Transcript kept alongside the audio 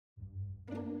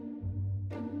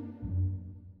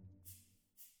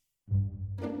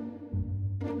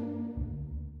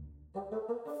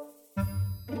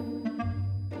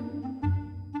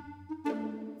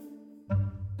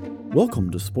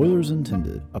Welcome to Spoilers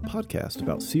Intended, a podcast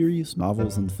about series,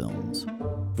 novels, and films.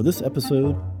 For this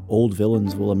episode, old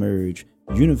villains will emerge,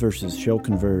 universes shall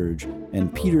converge,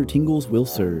 and Peter Tingles will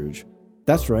surge.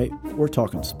 That's right, we're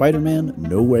talking Spider-Man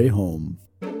No Way Home.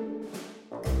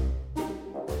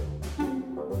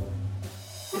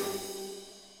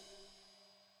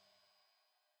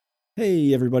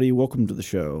 Hey everybody, welcome to the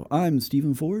show. I'm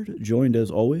Stephen Ford, joined as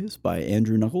always by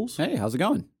Andrew Knuckles. Hey, how's it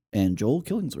going? And Joel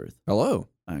Killingsworth. Hello.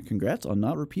 Congrats on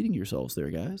not repeating yourselves there,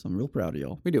 guys. I'm real proud of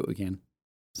y'all. We do what we can.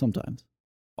 Sometimes.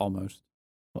 Almost.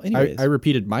 Well, anyways. I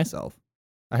repeated myself.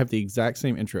 I have the exact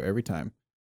same intro every time.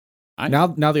 Now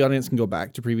the audience can go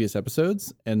back to previous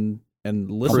episodes and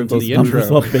listen Prove to those the numbers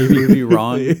intro. up, baby. Prove you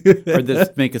wrong. Or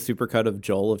just make a supercut of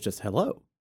Joel of just hello.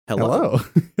 Hello.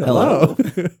 Hello.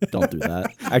 Don't do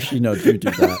that. Actually, no, do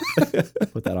that.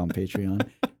 Put that on Patreon.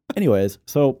 Anyways,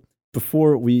 so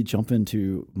before we jump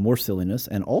into more silliness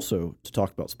and also to talk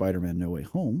about Spider-Man No Way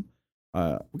Home,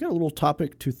 we got a little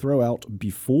topic to throw out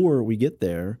before we get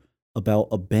there about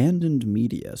abandoned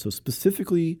media. So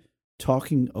specifically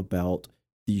talking about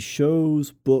the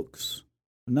shows, books,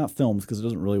 not films, because it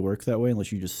doesn't really work that way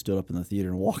unless you just stood up in the theater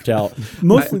and walked out.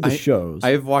 Mostly the shows.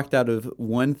 I've walked out of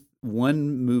one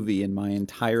movie in my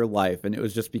entire life, and it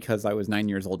was just because I was 9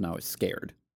 years old and I was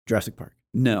scared. Jurassic Park.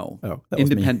 No. Oh, that was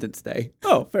me. Independence Day.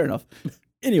 Oh, fair enough.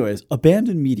 Anyways,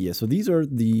 abandoned media. So these are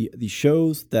the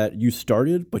shows that you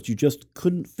started, but you just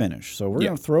couldn't finish. So we're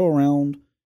going to throw around,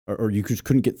 or you just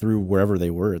couldn't get through wherever they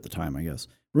were at the time, I guess.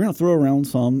 We're going to throw around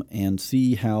some and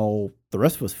see how the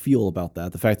rest of us feel about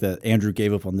that. The fact that Andrew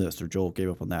gave up on this, or Joel gave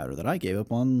up on that, or that I gave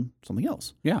up on something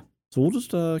else. Yeah. So we'll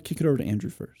just kick it over to Andrew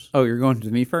first. Oh, you're going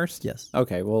to me first? Yes.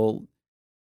 Okay, well,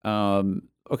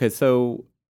 so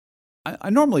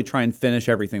I normally try and finish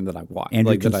everything that I watch.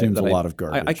 Andrew consumes a lot of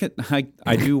garbage.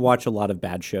 I do watch a lot of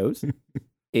bad shows,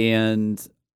 and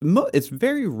it's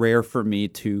very rare for me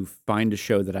to find a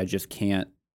show that I just can't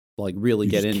really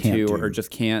get into or just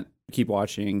can't keep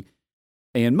watching.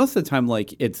 And most of the time,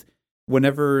 it's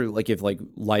whenever if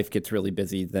life gets really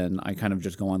busy, then I kind of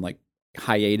just go on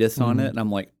hiatus on it, and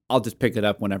I'm like, I'll just pick it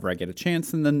up whenever I get a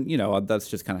chance, and then that's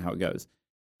just kind of how it goes.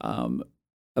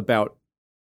 About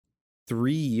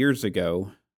 3 years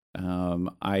ago,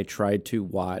 I tried to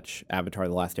watch Avatar: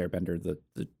 The Last Airbender,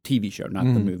 the TV show, not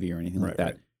the movie or anything like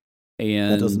that. Right.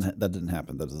 And that didn't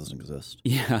happen. That doesn't exist.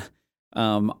 Yeah.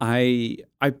 I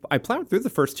plowed through the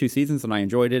first 2 seasons and I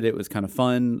enjoyed it. It was kind of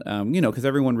fun, because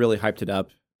everyone really hyped it up.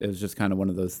 It was just kind of one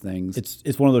of those things.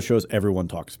 It's one of those shows everyone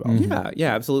talks about.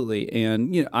 Yeah, absolutely.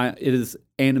 And it is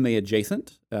anime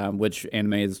adjacent, which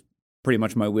anime is pretty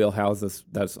much my wheelhouse.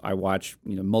 That's I watch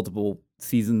multiple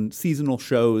seasonal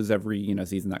shows every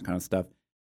season, that kind of stuff.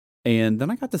 And then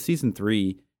I got to season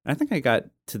 3. And I think I got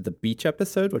to the beach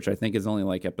episode, which I think is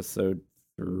only episode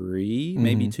 3,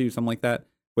 maybe 2, something like that,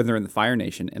 when they're in the Fire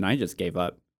Nation, and I just gave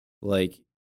up.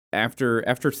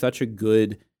 After such a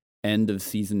good end of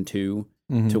season 2,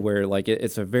 to where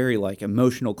it's a very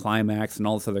emotional climax and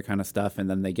all this other kind of stuff, and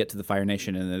then they get to the Fire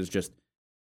Nation, and it's just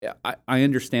I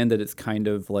understand that it's kind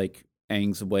of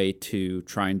Aang's way to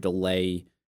try and delay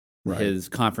his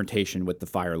confrontation with the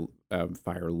Fire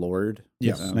Lord.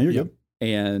 Yes, there you go.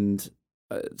 And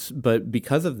but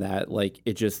because of that,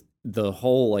 it just the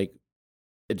whole it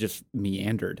just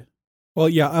meandered. Well,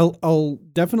 yeah, I'll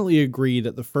definitely agree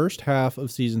that the first half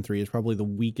of season 3 is probably the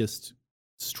weakest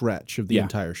stretch of the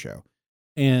entire show.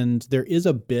 And there is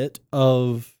a bit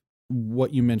of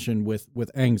what you mentioned with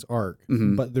Aang's arc,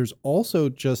 but there's also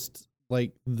just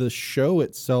the show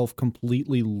itself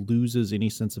completely loses any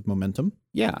sense of momentum.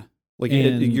 Yeah.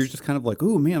 You're just kind of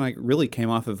ooh, man, I really came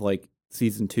off of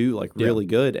season 2 really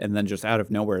good, and then just out of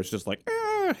nowhere it's just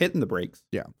hitting the brakes.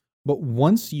 Yeah. But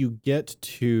once you get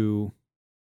to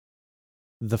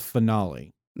the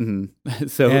finale.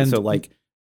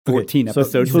 14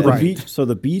 episodes. So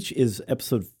the beach is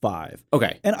episode 5.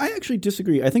 Okay. And I actually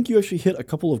disagree. I think you actually hit a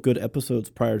couple of good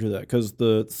episodes prior to that, because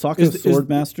the Sokka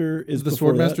Swordmaster is the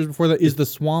before Swordmaster's before that. Is the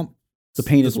swamp the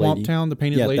painted swamp lady. town, the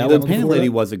painted lady? That the painted lady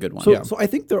was a good one. So I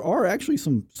think there are actually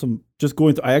some just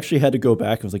going through. I actually had to go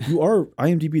back. I was you are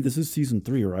IMDb. This is season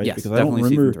 3, right? Yes, because definitely I don't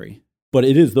remember, season 3. But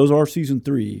it is. Those are season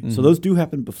 3. So those do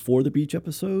happen before the beach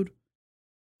episode,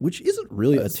 which isn't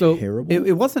really terrible.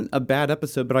 It wasn't a bad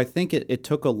episode, but I think it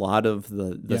took a lot of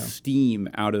the steam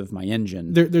out of my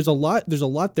engine. There's a lot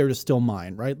there to still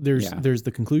mine, right? There's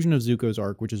the conclusion of Zuko's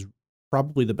arc, which is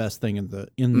probably the best thing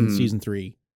in season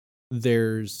 3.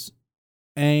 There's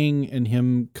Aang and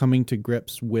him coming to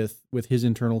grips with his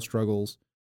internal struggles,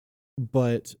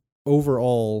 but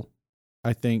overall,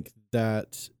 I think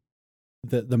that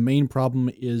the main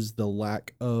problem is the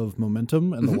lack of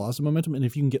momentum and the loss of momentum. And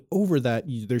if you can get over that,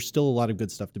 there's still a lot of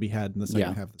good stuff to be had in the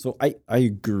second half. So I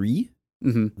agree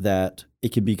that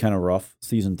it can be kind of rough,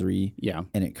 season 3. Yeah.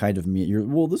 And it kind of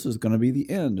this is going to be the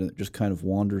end. And it just kind of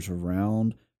wanders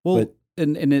around. Well,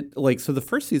 and it so the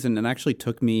first season, it actually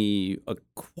took me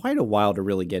quite a while to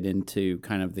really get into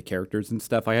kind of the characters and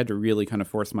stuff. I had to really kind of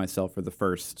force myself for the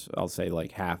first, I'll say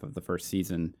like half of the first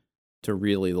season to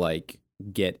really like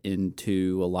get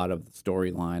into a lot of the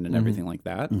storyline and everything like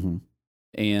that.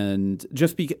 And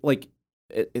just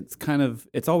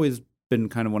it's always been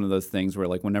kind of one of those things where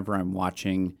like whenever I'm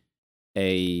watching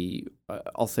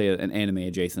I'll say an anime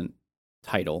adjacent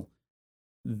title,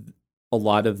 a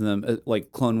lot of them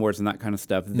like Clone Wars and that kind of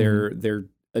stuff, they're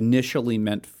initially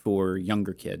meant for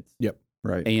younger kids. Yep.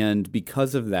 Right. And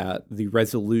because of that, the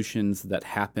resolutions that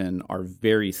happen are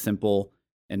very simple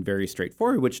and very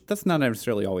straightforward, which that's not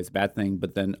necessarily always a bad thing,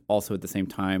 but then also at the same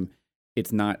time,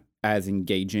 it's not as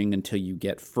engaging until you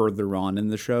get further on in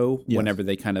the show, whenever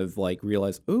they kind of like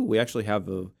realize, oh, we actually have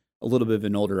a little bit of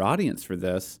an older audience for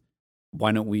this.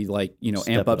 Why don't we like,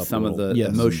 amp up some of the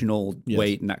emotional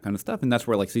weight and that kind of stuff? And that's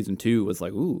where like season 2 was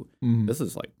like, ooh, this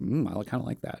is like, I kind of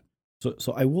like that.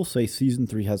 So I will say season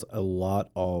 3 has a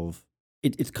lot of,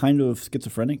 it's kind of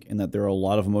schizophrenic in that there are a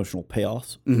lot of emotional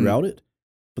payoffs throughout it.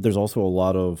 But there's also a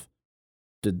lot of,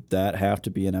 did that have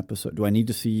to be an episode? Do I need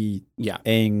to see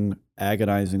Aang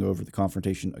agonizing over the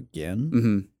confrontation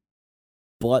again?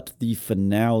 But the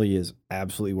finale is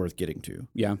absolutely worth getting to.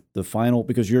 Yeah. The final,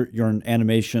 because you're an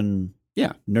animation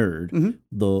nerd,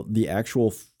 the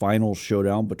actual final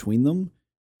showdown between them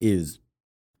is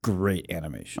great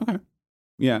animation. Okay.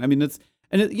 Yeah, I mean, it's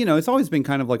always been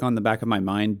kind of like on the back of my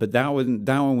mind, but that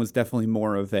one was definitely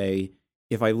more of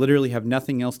if I literally have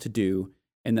nothing else to do,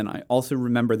 and then I also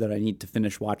remember that I need to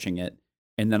finish watching it,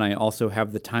 and then I also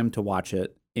have the time to watch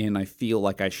it, and I feel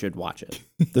like I should watch it.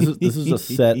 This is a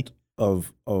set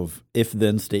of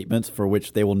if-then statements for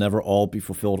which they will never all be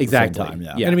fulfilled at the same time.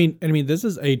 Yeah. And I mean, this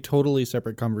is a totally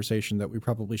separate conversation that we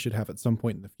probably should have at some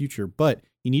point in the future, but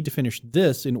you need to finish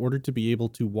this in order to be able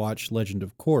to watch Legend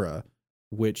of Korra,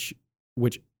 which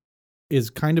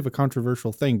is kind of a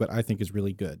controversial thing, but I think is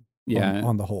really good. Yeah,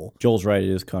 on the whole, Joel's right. It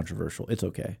is controversial. It's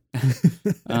okay.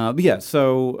 But yeah,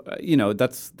 so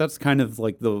that's kind of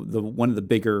like the one of the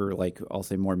bigger, like I'll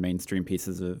say more mainstream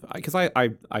pieces of, because I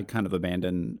kind of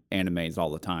abandon animes all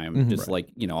the time. Just like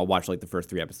I'll watch like the first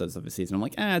 3 episodes of a season. I'm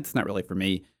like, it's not really for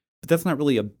me. But that's not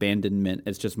really abandonment.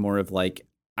 It's just more of like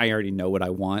I already know what I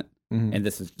want, and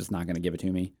this is just not going to give it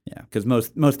to me. Yeah, because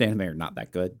most anime are not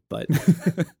that good. But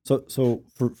so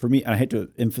for me, I hate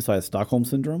to emphasize Stockholm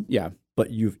Syndrome. Yeah. But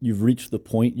you've reached the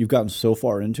point, you've gotten so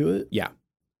far into it. Yeah.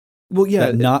 Well, yeah.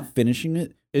 That not finishing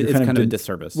it's kind of a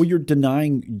disservice. Well, you're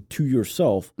denying to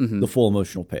yourself the full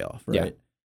emotional payoff, right?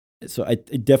 Yeah. So I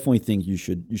definitely think you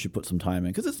should put some time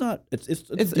in, because it's a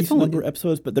decent number of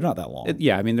episodes, but they're not that long.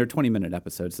 I mean, they're 20-minute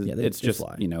episodes. It's just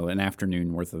fly. An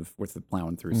afternoon worth of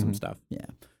plowing through some stuff. Yeah.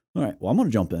 All right. Well, I'm going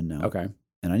to jump in now. Okay.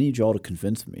 And I need y'all to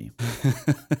convince me.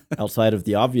 Outside of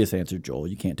the obvious answer, Joel,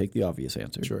 you can't take the obvious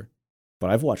answer. Sure. But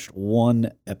I've watched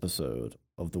one episode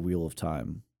of The Wheel of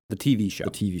Time. The TV show. The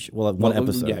TV show. Well, one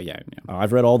episode. Yeah.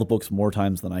 I've read all the books more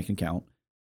times than I can count.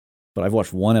 But I've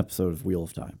watched one episode of Wheel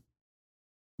of Time.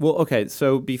 Well, okay.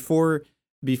 So before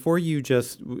we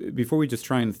just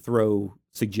try and throw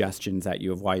suggestions at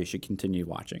you of why you should continue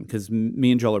watching, because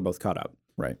me and Joel are both caught up.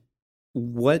 Right.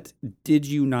 What did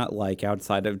you not like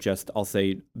outside of just, I'll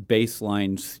say,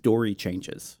 baseline story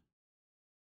changes?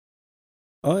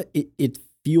 It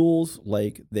feels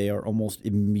like they are almost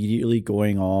immediately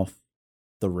going off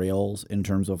the rails in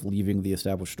terms of leaving the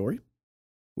established story,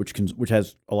 which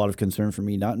has a lot of concern for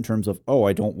me, not in terms of,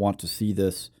 I don't want to see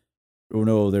this, oh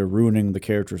no, they're ruining the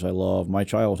characters I love, my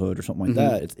childhood or something like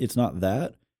that. It's not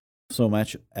that so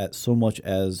much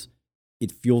as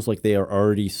it feels like they are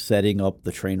already setting up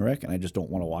the train wreck, and I just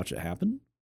don't want to watch it happen.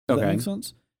 Does that make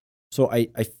sense? So I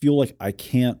feel like I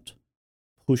can't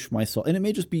push myself, and it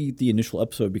may just be the initial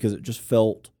episode, because it just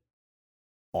felt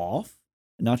off,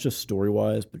 not just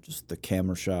story-wise, but just the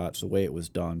camera shots, the way it was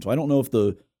done. So I don't know if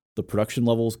the production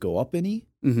levels go up any,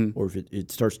 or if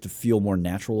it starts to feel more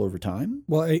natural over time.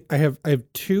 Well, I have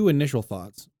 2 initial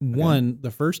thoughts. Okay. One,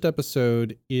 the first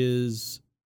episode is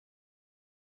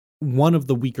one of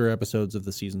the weaker episodes of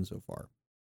the season so far.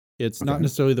 It's not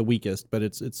necessarily the weakest, but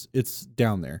it's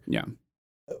down there. Yeah.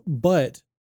 But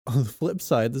on the flip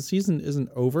side, the season isn't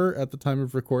over at the time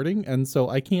of recording, and so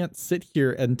I can't sit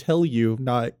here and tell you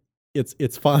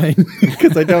it's fine,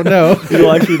 because I don't know. You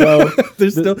don't actually know.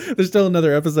 There's still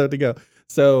another episode to go.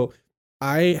 So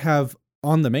I have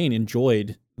on the main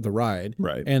enjoyed the ride.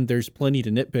 Right. And there's plenty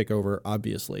to nitpick over,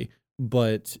 obviously,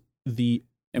 but the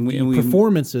we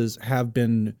performances have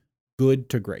been good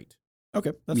to great.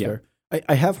 Okay, that's fair.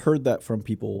 I have heard that from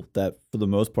people that, for the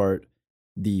most part,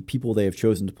 the people they have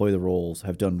chosen to play the roles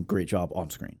have done a great job on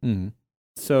screen. Mm-hmm.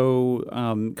 So,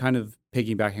 kind of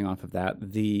piggybacking off of that,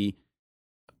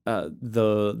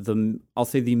 I'll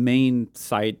say the main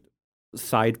side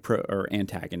or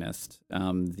antagonist,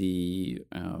 the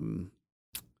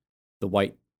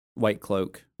white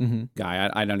cloak guy.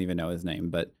 I don't even know his name,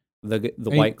 but the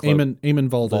white cloak. Eamon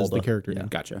Valda is the character. Yeah.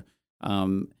 Gotcha.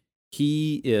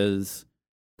 He is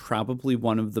probably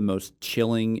one of the most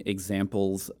chilling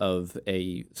examples of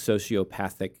a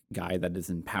sociopathic guy that is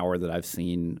in power that I've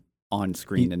seen on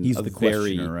screen. He's the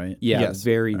questioner, right? Yeah, yes.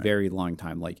 Very long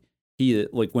time. Like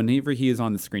whenever he is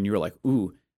on the screen, you're like,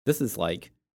 ooh, this is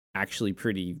like actually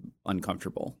pretty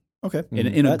uncomfortable. Okay,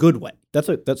 in a good way. That's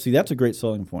a great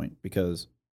selling point because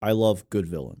I love good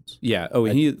villains. Yeah. Oh,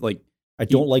 I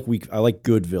like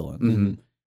good villains. Mm-hmm.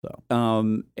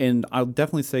 So, and I'll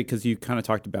definitely say, because you kind of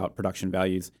talked about production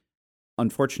values,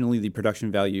 unfortunately, the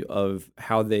production value of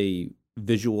how they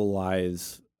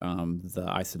visualize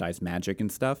the Aes Sedai's magic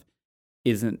and stuff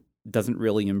doesn't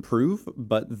really improve,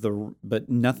 but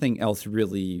nothing else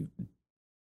really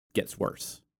gets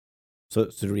worse. So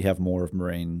do we have more of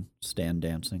Moraine stand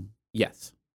dancing?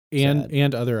 Yes.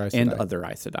 And other Aes Sedai. And other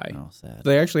Aes Sedai. Oh, sad.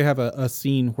 They actually have a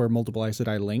scene where multiple Aes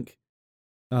Sedai link.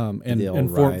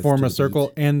 And form a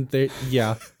circle, beat. and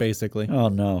basically. Oh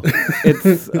no!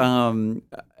 It's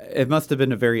it must have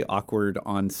been a very awkward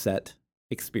on set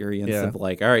experience of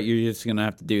like, all right, you're just gonna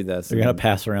have to do this. They're gonna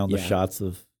pass around the shots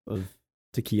of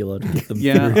tequila to get them.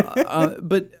 Yeah,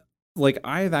 but like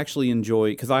I've actually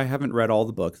enjoyed, because I haven't read all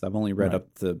the books. I've only read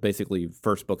up to basically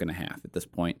first book and a half at this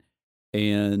point,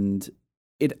 and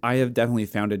I have definitely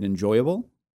found it enjoyable.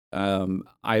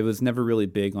 I was never really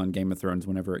big on Game of Thrones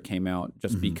whenever it came out,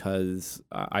 just because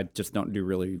I just don't do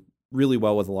really, really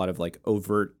well with a lot of like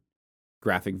overt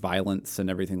graphic violence and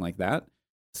everything like that.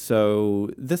 So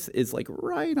this is like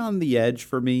right on the edge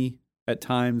for me at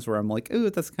times, where I'm like, oh,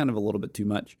 that's kind of a little bit too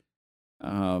much.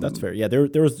 That's fair. Yeah, there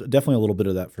was definitely a little bit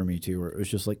of that for me too, where it was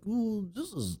just like, ooh,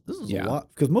 this is a lot,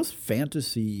 because most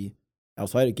fantasy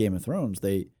outside of Game of Thrones,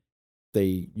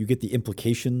 you get the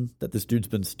implication that this dude's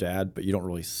been stabbed, but you don't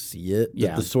really see it.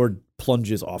 Yeah. The sword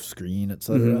plunges off screen,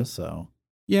 etc. So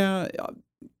yeah.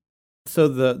 So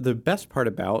the best part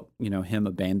about him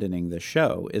abandoning the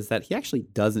show is that he actually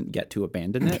doesn't get to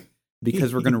abandon it,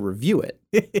 because we're going to review it,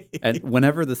 and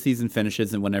whenever the season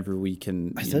finishes, and whenever we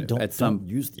can. Don't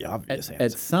use the obvious answer.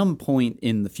 At some point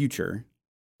in the future,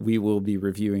 we will be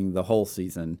reviewing the whole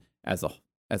season as a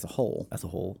whole. As a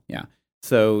whole, yeah.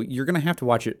 So you're going to have to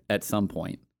watch it at some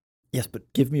point. Yes,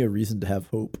 but give me a reason to have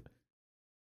hope.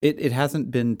 It hasn't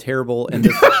been terrible. And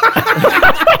this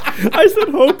I said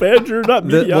hope, Andrew, not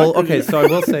mediocrity. Well, okay, so I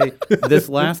will say this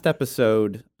last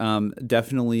episode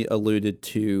definitely alluded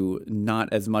to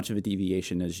not as much of a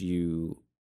deviation as you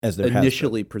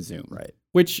initially presume. Right.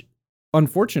 Which,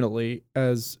 unfortunately,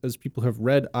 as people have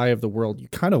read Eye of the World, you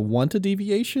kind of want a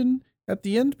deviation at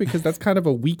the end, because that's kind of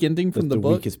a weak ending from the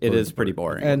book. It is pretty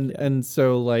boring. And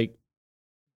so like,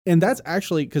 and that's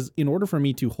actually, because in order for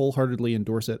me to wholeheartedly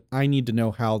endorse it, I need to know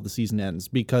how the season ends,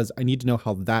 because I need to know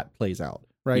how that plays out.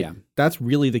 Right. Yeah. That's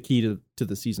really the key to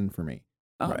the season for me.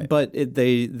 Right. But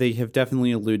they have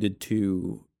definitely alluded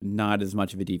to not as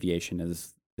much of a deviation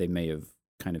as they may have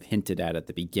kind of hinted at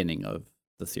the beginning of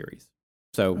the series.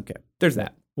 So there's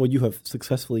that. Well, you have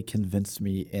successfully convinced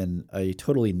me in a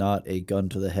totally not a gun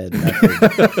to the head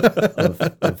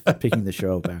method of picking the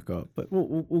show back up. But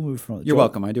we'll move from it. You're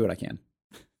welcome. I do what I can.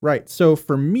 Right. So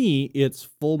for me, it's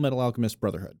Full Metal Alchemist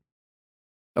Brotherhood.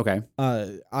 Okay.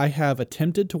 I have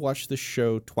attempted to watch this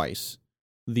show twice.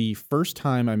 The first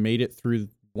time I made it through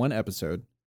one episode.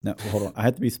 Now, hold on. I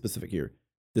have to be specific here.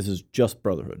 This is just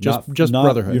Brotherhood. Just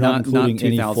Brotherhood. You're not including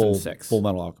any Full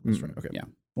Metal Alchemist, Mm-hmm. right? Okay. Yeah.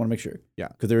 Want to make sure. Yeah.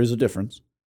 Because there is a difference.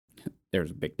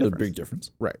 There's a big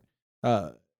difference. Right.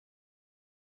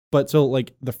 But so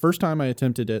like the first time I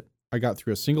attempted it, I got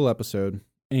through a single episode,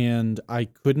 and I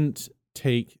couldn't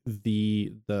take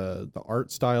the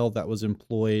art style that was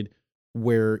employed,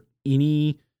 where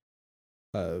any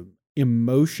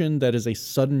emotion that is a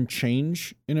sudden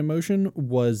change in emotion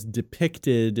was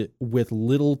depicted with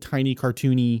little tiny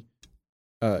cartoony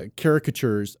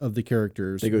caricatures of the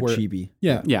characters. They go chibi.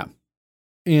 Yeah. Yeah.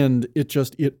 And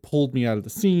it pulled me out of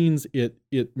the scenes. It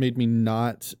made me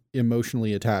not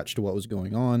emotionally attached to what was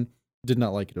going on. Did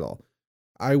not like it at all.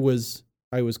 I was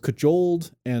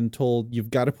cajoled and told, you've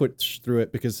got to push through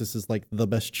it because this is like the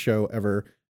best show ever.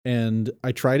 And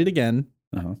I tried it again.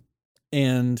 Uh-huh.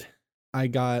 and I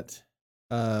got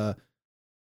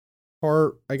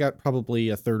probably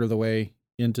a third of the way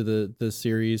into the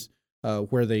series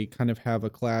where they kind of have a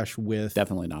clash with.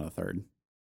 Definitely not a third.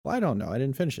 Well, I don't know. I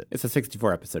didn't finish it. It's a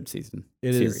 64 episode series.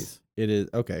 It is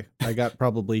okay. I got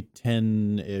probably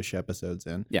 10-ish episodes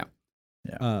in. Yeah.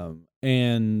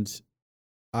 And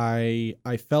I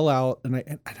fell out, and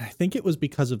I think it was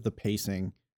because of the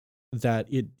pacing that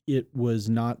it was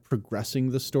not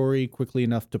progressing the story quickly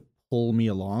enough to pull me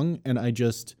along, and I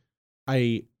just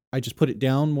put it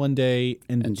down one day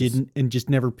and just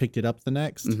never picked it up the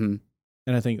next. Mm-hmm.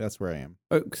 And I think that's where I am.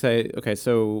 Okay.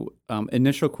 So,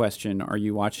 initial question: were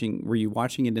you watching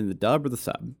it in the dub or the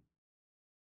sub?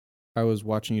 I was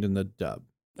watching it in the dub.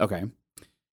 Okay.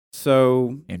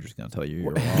 So Andrew's gonna tell you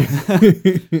you're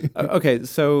wrong. Okay.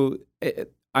 So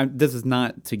this is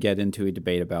not to get into a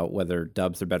debate about whether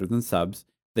dubs are better than subs.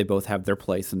 They both have their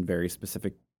place in very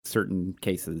specific certain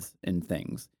cases and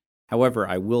things. However,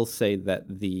 I will say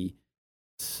that the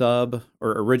sub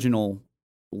or original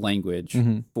language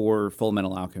for Full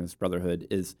Metal Alchemist Brotherhood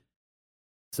is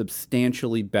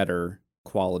substantially better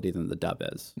quality than the dub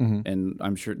is. And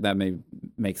I'm sure that may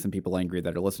make some people angry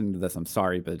that are listening to this. I'm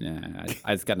sorry, but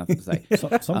I just got nothing to say.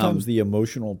 Sometimes the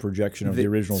emotional projection of the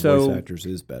original voice actors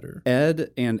is better.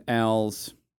 Ed and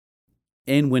Al's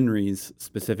and Winry's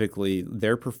specifically,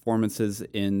 their performances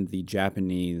in the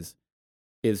Japanese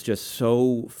is just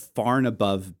so far and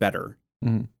above better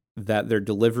that their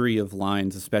delivery of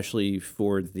lines, especially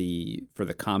for the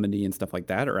comedy and stuff like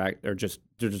that, they're just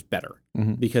better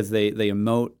because they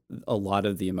emote a lot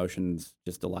of the emotions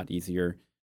just a lot easier.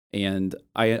 And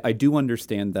I do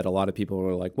understand that a lot of people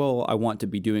are like, well, I want to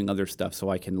be doing other stuff so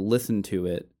I can listen to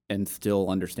it and still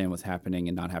understand what's happening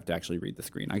and not have to actually read the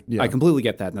screen. I completely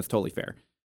get that, and that's totally fair.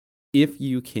 If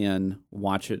you can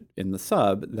watch it in the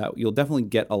sub, that you'll definitely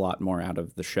get a lot more out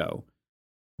of the show.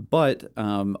 But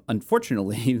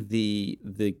unfortunately,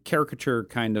 the caricature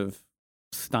kind of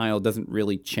style doesn't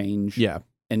really change. Yeah.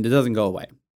 And it doesn't go away.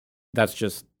 That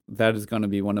is going to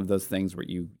be one of those things where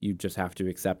you just have to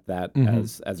accept that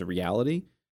as a reality.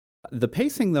 The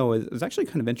pacing, though, is actually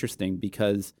kind of interesting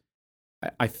because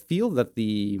I feel that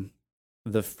the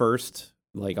first,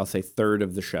 like I'll say, third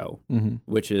of the show,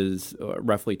 which is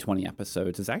roughly 20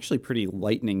 episodes, is actually pretty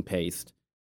lightning paced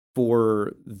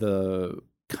for the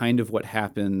kind of what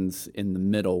happens in the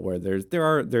middle, where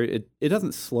it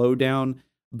doesn't slow down,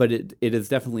 but it is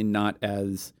definitely not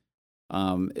as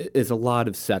it's a lot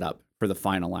of setup for the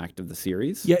final act of the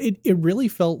series. Yeah, it really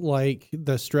felt like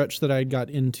the stretch that I got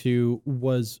into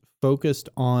was focused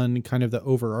on kind of the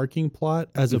overarching plot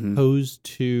as opposed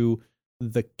to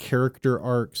the character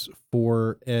arcs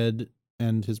for Ed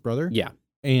and his brother. Yeah.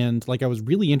 And like I was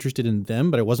really interested in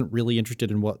them, but I wasn't really interested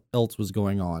in what else was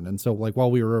going on. And so like while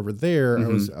we were over there, I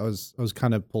was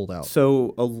kind of pulled out.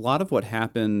 So a lot of what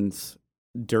happens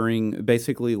during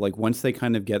basically like once they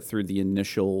kind of get through the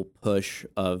initial push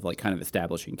of like kind of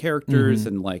establishing characters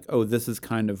and like, oh, this is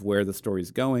kind of where the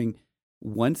story's going.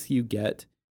 Once you get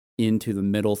into the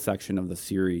middle section of the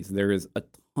series, there is a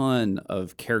ton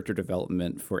of character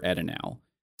development for Ed and Al.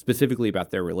 Specifically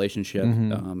about their relationship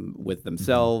with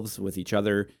themselves, with each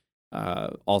other,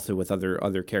 also with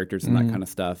other characters and that kind of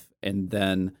stuff. And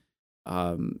then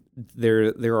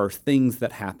there are things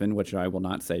that happen, which I will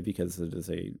not say because it is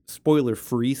a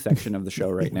spoiler-free section of the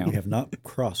show right now. We have not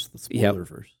crossed the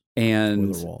spoilerverse.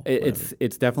 And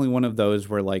it's definitely one of those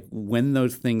where like when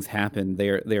those things happen, they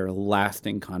are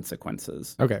lasting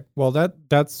consequences. Okay, well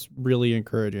that's really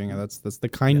encouraging. That's the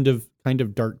kind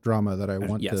of dark drama that I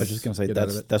want. I was just gonna say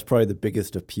that's probably the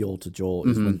biggest appeal to Joel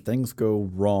is when things go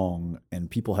wrong and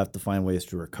people have to find ways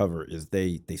to recover. Is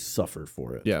they suffer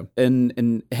for it. Yeah,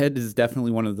 and Ed is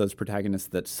definitely one of those protagonists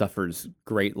that suffers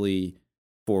greatly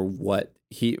for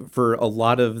a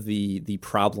lot of the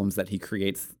problems that he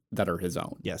creates that are his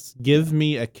own. Yes. Give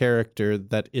me a character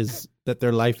that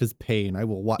their life is pain. I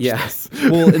will watch this.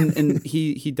 Well, and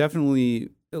he definitely,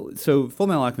 so Full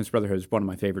Metal Alchemist Brotherhood is one of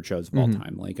my favorite shows of all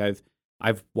time. Like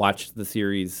I've watched the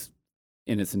series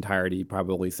in its entirety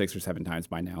probably 6 or 7 times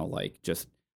by now. Like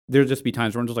there'll just be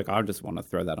times where I'm just like, I just want to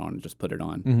throw that on and just put it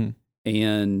on.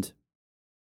 And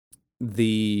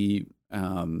the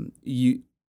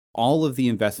all of the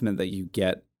investment that you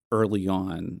get early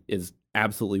on is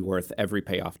absolutely worth every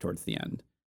payoff towards the end.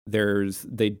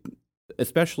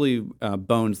 Especially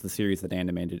Bones, the series that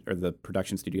animated, or the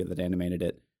production studio that animated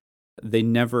it, they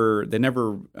never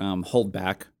hold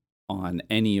back on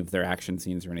any of their action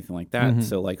scenes or anything like that.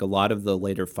 So like a lot of the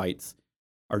later fights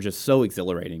are just so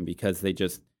exhilarating because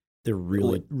They're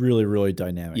really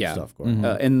dynamic stuff going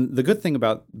on. And the good thing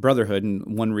about Brotherhood,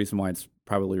 and one reason why it's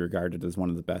probably regarded as one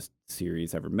of the best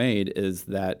series ever made, is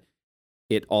that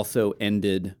it also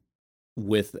ended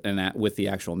with the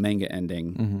actual manga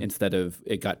ending instead of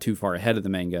it got too far ahead of the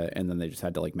manga and then they just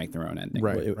had to like make their own ending.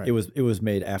 Right. It was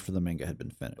made after the manga had been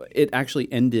finished. It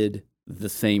actually ended the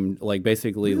same, like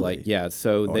basically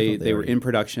So they were in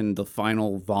production. The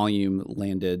final volume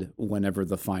landed whenever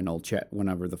the final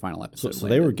episode. So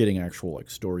they were getting actual like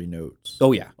story notes.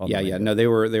 Oh yeah, yeah. No, they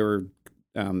were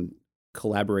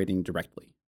collaborating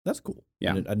directly. That's cool.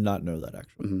 Yeah, I did not know that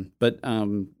actually. But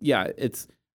it's.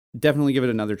 Definitely give it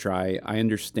another try. I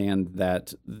understand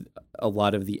that a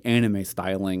lot of the anime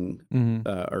styling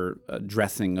or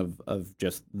dressing of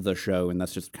just the show, and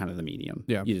that's just kind of the medium.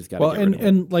 Yeah, you just got to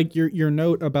and like your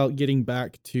note about getting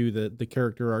back to the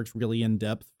character arcs really in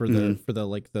depth for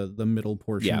the middle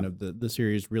portion of the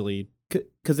series really,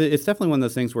 because it's definitely one of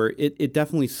those things where it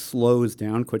definitely slows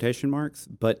down quotation marks,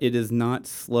 but it is not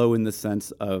slow in the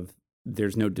sense of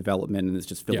there's no development and it's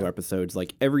just filler episodes.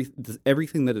 Like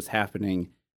everything that is happening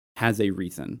has a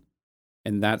reason,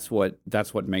 and that's what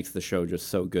makes the show just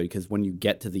so good, because when you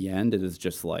get to the end it is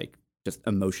just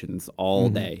emotions all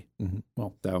day.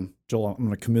 Well, so Joel, I'm going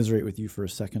to commiserate with you for a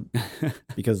second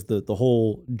because the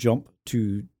whole jump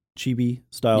to chibi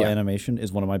style animation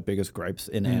is one of my biggest gripes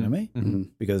in anime,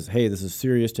 because hey, this is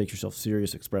serious, take yourself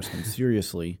serious, express them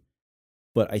seriously,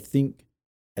 but I think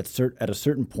at a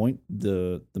certain point,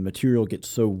 the material gets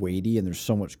so weighty and there's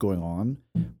so much going on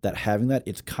that having that,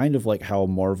 it's kind of like how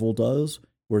Marvel does,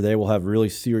 where they will have really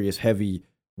serious, heavy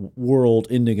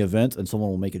world-ending events and someone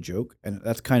will make a joke. And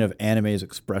that's kind of anime's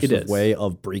expressive way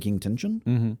of breaking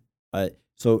tension.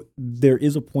 So there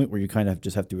is a point where you kind of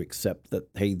just have to accept that,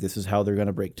 hey, this is how they're going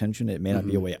to break tension. It may not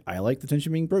be a way I like the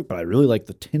tension being broke, but I really like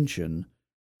the tension.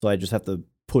 So I just have to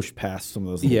push past some of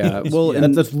those. Yeah, well,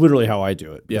 and that's literally how I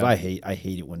do it. Because I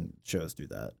hate it when shows do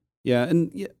that. Yeah, and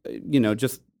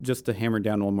just to hammer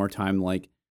down one more time, like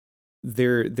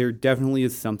there definitely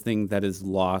is something that is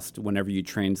lost whenever you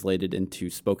translate it into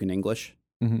spoken English,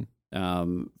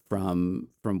 from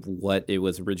what it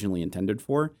was originally intended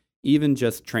for. Even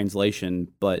just translation,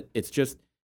 but it's just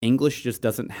English just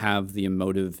doesn't have the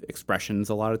emotive expressions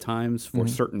a lot of times for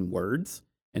certain words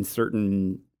and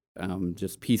certain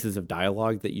just pieces of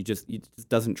dialogue that it just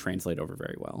doesn't translate over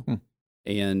very well.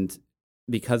 And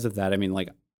because of that, I mean, like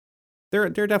there are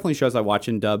definitely shows I watch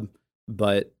in dub,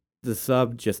 but the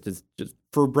sub just is just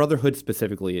for Brotherhood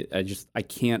specifically. I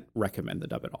can't recommend the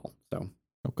dub at all. So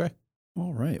okay,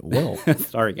 all right. Well,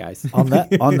 sorry guys. On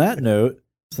that note,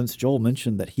 since Joel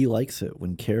mentioned that he likes it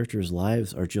when characters'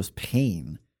 lives are just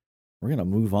pain, we're gonna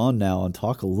move on now and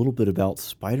talk a little bit about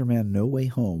Spider-Man: No Way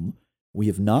Home. We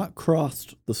have not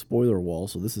crossed the spoiler wall,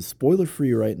 so this is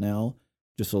spoiler-free right now.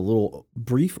 Just a little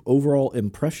brief overall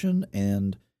impression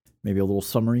and maybe a little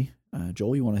summary.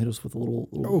 Joel, you want to hit us with a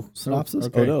little synopsis?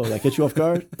 Okay. Oh, no, that get you off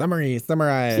guard? Summarize.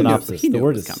 Synopsis. The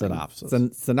word is synopsis.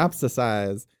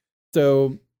 Synopsisize.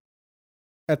 So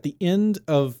at the end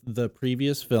of the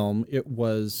previous film, it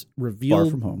was revealed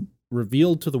Far From Home.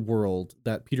 Revealed to the world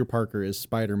that Peter Parker is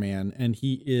Spider-Man, and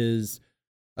he is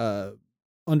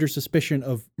under suspicion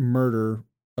of murder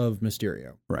of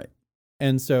Mysterio. Right.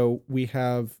 And so we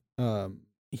have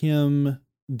him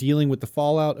dealing with the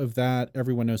fallout of that.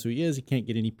 Everyone knows who he is. He can't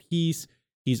get any peace.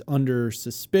 He's under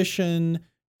suspicion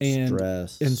and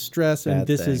stress. And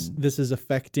this is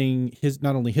affecting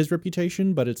not only his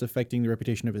reputation, but it's affecting the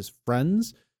reputation of his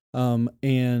friends.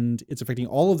 And it's affecting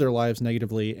all of their lives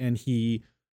negatively. And he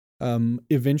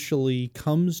eventually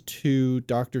comes to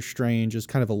Doctor Strange as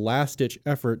kind of a last-ditch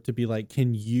effort to be like,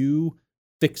 can you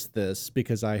fix this?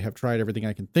 Because I have tried everything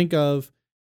I can think of,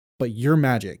 but you're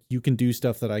magic. You can do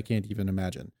stuff that I can't even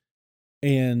imagine.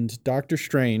 And Doctor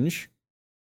Strange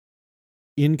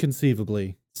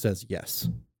inconceivably says yes.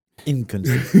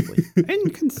 Inconceivably.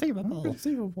 Inconceivable.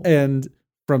 And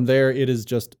from there, it is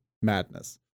just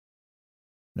madness.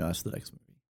 No, that's the next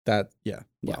movie.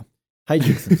 Wow.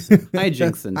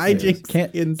 Hijinks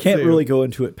can't really go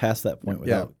into it past that point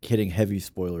without hitting heavy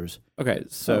spoilers. Okay,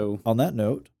 so on that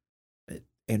note,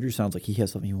 Andrew sounds like he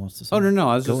has something he wants to say. Oh no,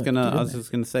 I was just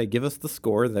gonna say, give us the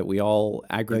score that we all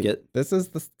aggregate. This is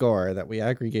the score that we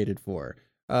aggregated for.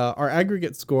 Our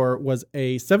aggregate score was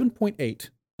a 7.8.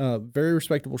 Very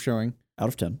respectable showing. Out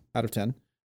of 10. Out of 10.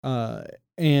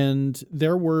 And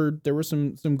there were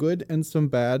some good and some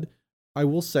bad. I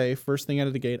will say, first thing out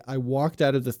of the gate, I walked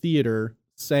out of the theater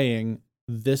saying,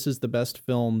 this is the best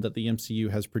film that the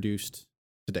MCU has produced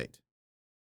to date.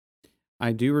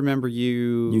 I do remember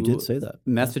you did say that.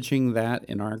 Messaging that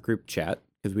in our group chat,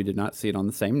 because we did not see it on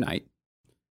the same night.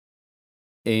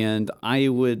 And I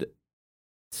would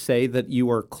say that you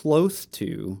are close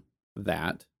to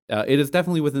that. It is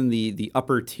definitely within the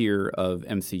upper tier of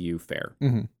MCU fare.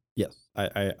 Mm-hmm. Yes,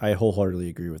 I wholeheartedly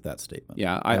agree with that statement.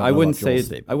 Yeah, I wouldn't say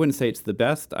it's the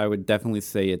best. I would definitely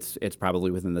say it's probably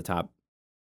within the top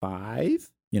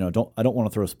 5. I don't want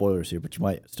to throw spoilers here, but you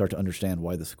might start to understand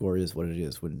why the score is what it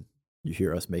is when you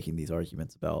hear us making these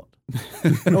arguments about,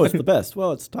 oh, it's the best.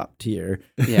 Well, it's top tier.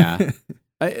 Yeah.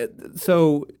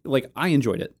 So I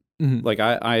enjoyed it. Mm-hmm. Like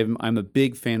I'm a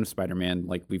big fan of Spider-Man,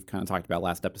 like we've kind of talked about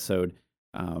last episode,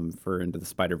 for Into the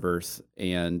Spider-Verse,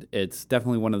 and it's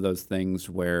definitely one of those things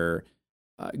where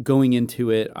going into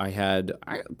it, I had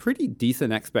pretty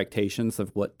decent expectations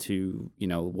of what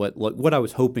I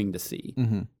was hoping to see,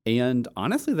 Mm-hmm. and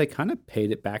honestly, they kind of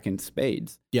paid it back in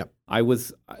spades. Yeah,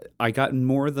 I got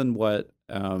more than what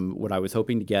I was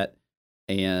hoping to get,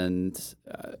 and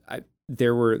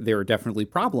there were definitely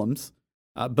problems,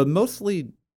 but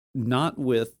mostly not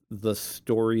with the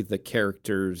story, the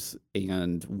characters,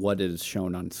 and what is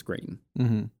shown on screen.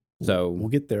 Mm-hmm. So we'll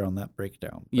get there on that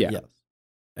breakdown. Yeah. Yes.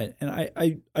 And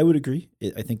I would agree.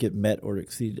 I think it met or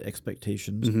exceeded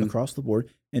expectations across the board.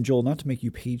 And Joel, not to make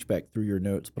you page back through your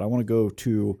notes, but I want to go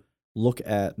to look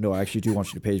at. No, I actually do want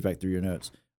you to page back through your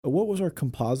notes. What was our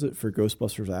composite for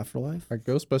Ghostbusters Afterlife? Our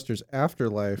Ghostbusters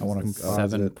Afterlife. I want to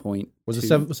 7.2. Was it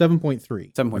 7.3?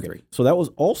 7.3. Okay. So that was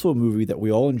also a movie that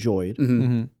we all enjoyed,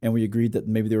 Mm-hmm. and we agreed that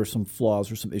maybe there were some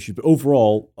flaws or some issues, but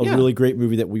overall, a really great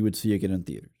movie that we would see again in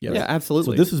theaters. Yes. Yeah,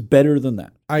 absolutely. So this is better than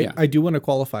that. I do want to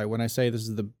qualify when I say this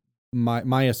is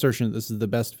my assertion that this is the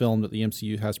best film that the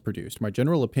MCU has produced. My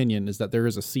general opinion is that there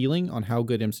is a ceiling on how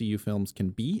good MCU films can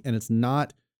be, and it's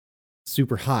not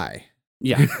super high.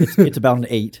 It's about an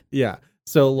 8. Yeah.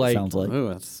 So Sounds like. Ooh,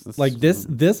 that's like this I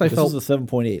this felt is a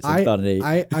 7.8. So it's about an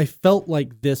 8. I felt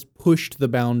like this pushed the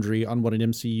boundary on what an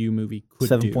MCU movie could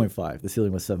 7.5. The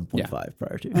ceiling was 7.5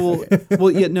 prior to.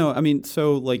 Well, yeah, no, I mean,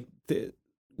 so like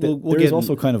we'll there's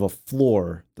also kind of a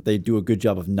floor that they do a good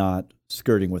job of not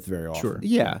skirting with very often. Sure.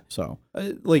 Yeah. So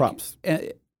props. props.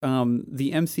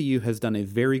 The MCU has done a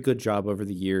very good job over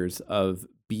the years of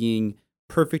being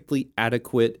perfectly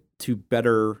adequate to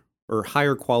better or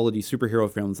higher quality superhero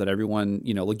films that everyone,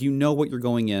 what you're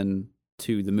going in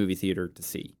to the movie theater to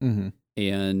see. Mm-hmm.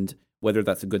 And whether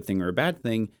that's a good thing or a bad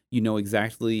thing,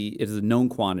 exactly, it is a known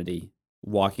quantity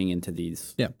walking into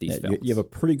these films. You have a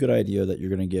pretty good idea that you're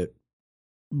going to get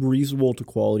reasonable to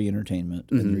quality entertainment,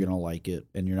 and you're going to like it,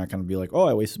 and you're not going to be like, oh,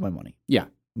 I wasted my money. Yeah,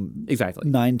 exactly.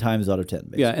 9 times out of 10,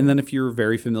 basically. Yeah, and then if you're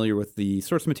very familiar with the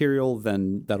source material,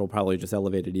 then that'll probably just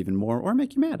elevate it even more or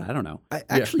make you mad. I don't know.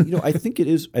 Actually, I think it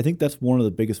is. I think that's one of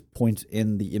the biggest points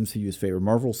in the MCU's favor.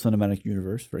 Marvel Cinematic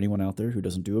Universe, for anyone out there who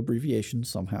doesn't do abbreviations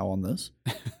somehow on this,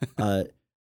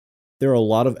 there are a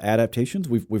lot of adaptations.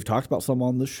 We've talked about some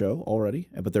on this show already,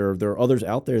 but there are others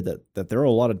out there that there are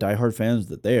a lot of diehard fans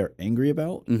that they are angry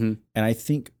about. Mm-hmm. And I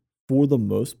think for the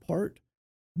most part,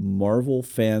 Marvel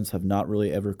fans have not really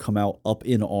ever come out up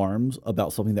in arms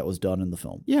about something that was done in the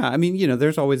film. Yeah, I mean,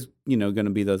 there's always, going to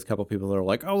be those couple people that are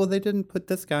like, oh, well, they didn't put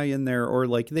this guy in there, or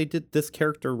like they did this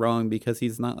character wrong because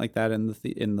he's not like that in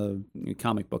the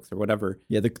comic books or whatever.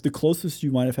 Yeah, the closest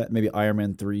you might have had maybe Iron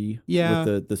Man 3. Yeah,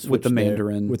 with the switch with the there,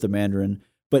 Mandarin. with the Mandarin,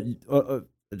 but oh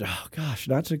gosh,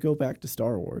 not to go back to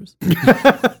Star Wars,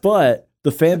 but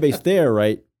the fan base there,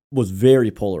 right, was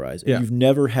very polarized. And you've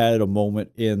never had a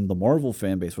moment in the Marvel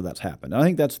fan base where that's happened. And I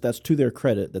think that's to their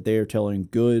credit that they are telling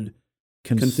good,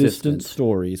 consistent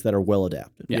stories that are well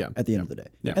adapted. Yeah. At the end of the day,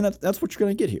 yeah. And that's what you're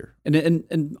going to get here.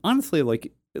 And honestly,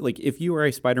 like if you are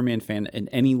a Spider-Man fan at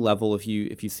any level, if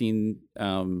you've seen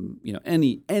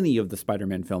any of the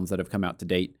Spider-Man films that have come out to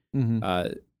date,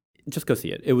 just go see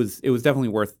it. It was definitely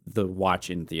worth the watch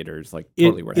in theaters. Like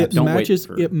totally worth it.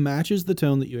 It matches the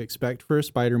tone that you expect for a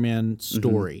Spider-Man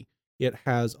story. It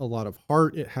has a lot of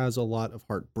heart. It has a lot of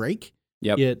heartbreak.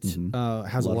 Yep. It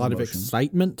has a lot of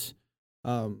excitement.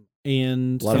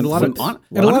 And a lot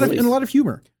of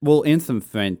humor. Well, and some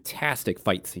fantastic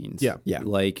fight scenes. Yeah.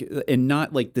 And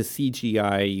not like the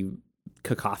CGI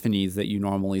cacophonies that you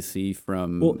normally see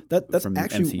from that's from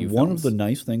actually MCU one films. of the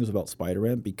nice things about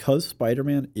Spider-Man, because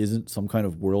Spider-Man isn't some kind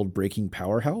of world-breaking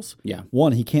powerhouse. Yeah.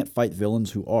 One, he can't fight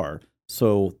villains who are,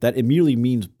 so that immediately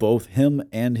means both him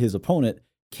and his opponent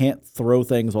can't throw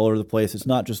things all over the place. It's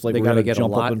not just like they we're going to to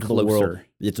jump up into closer. the world.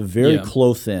 It's a very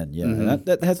close in, and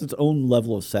that has its own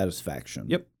level of satisfaction.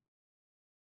 Yep.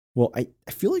 Well, I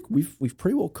feel like we've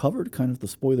pretty well covered kind of the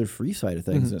spoiler-free side of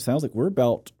things, and it sounds like we're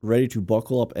about ready to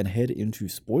buckle up and head into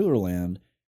spoiler land.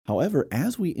 However,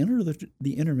 as we enter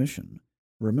the intermission,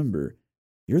 remember,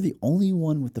 you're the only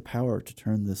one with the power to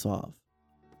turn this off.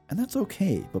 And that's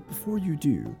okay, but before you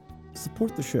do,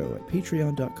 support the show at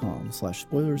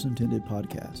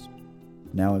patreon.com/spoilersintendedpodcast.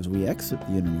 Now, as we exit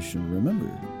the intermission,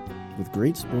 remember, with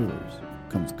great spoilers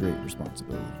comes great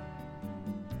responsibility.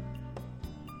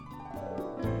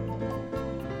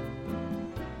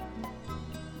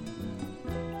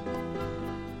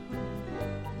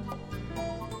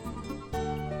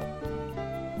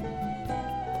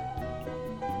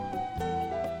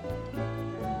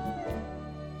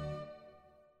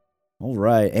 All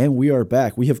right, and we are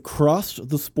back. We have crossed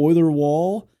the spoiler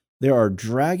wall. There are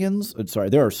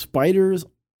there are spiders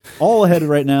all ahead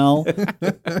right now.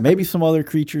 Maybe some other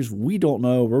creatures. We don't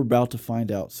know. We're about to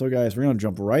find out. So, guys, we're going to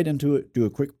jump right into it, do a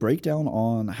quick breakdown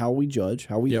on how we judge,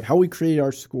 how we create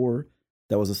our score.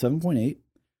 That was a 7.8.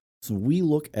 So we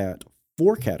look at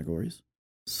 4 categories: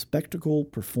 spectacle,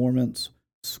 performance,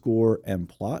 score, and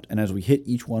plot. And as we hit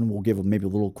each one, we'll give maybe a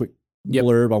little quick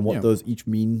blurb on what those each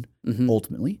mean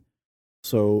ultimately.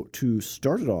 So to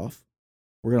start it off,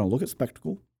 we're going to look at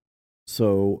spectacle.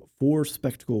 So for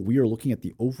spectacle, we are looking at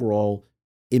the overall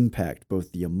impact,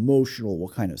 both the emotional,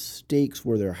 what kind of stakes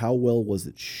were there, how well was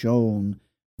it shown,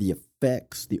 the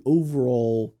effects, the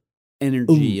overall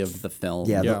energy of the film.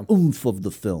 Yeah, the oomph of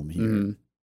the film here. Mm-hmm.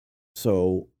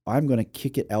 So I'm going to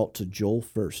kick it out to Joel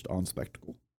first on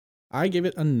spectacle. I gave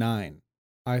it a 9.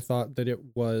 I thought that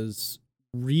it was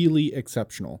really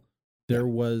exceptional. There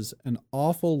was an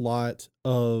awful lot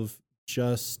of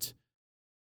just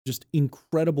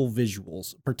incredible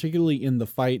visuals, particularly in the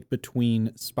fight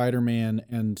between Spider-Man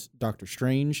and Doctor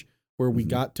Strange, where we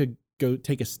got to go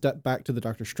take a step back to the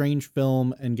Doctor Strange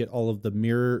film and get all of the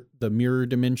mirror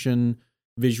dimension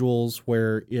visuals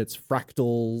where it's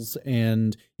fractals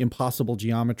and impossible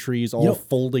geometries all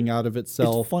folding out of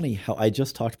itself. It's funny how I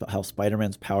just talked about how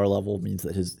Spider-Man's power level means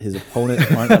that his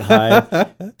opponents aren't that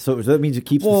high. So that means it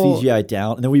keeps the CGI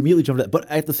down. And then we immediately jump to that.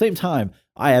 But at the same time,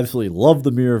 I absolutely love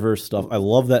the Mirrorverse stuff. I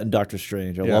love that in Doctor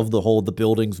Strange. I love the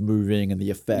buildings moving and the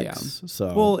effects.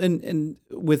 So well, and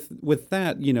with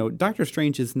that, Doctor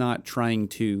Strange is not trying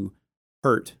to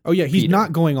hurt. Oh yeah, he's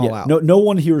not going all out. No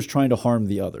one here is trying to harm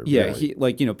the other. Yeah,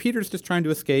 really. Peter's just trying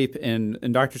to escape, and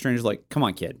Doctor Strange is like, "Come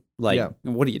on, kid! What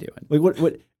are you doing? Like, what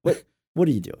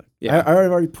are you doing? Yeah. I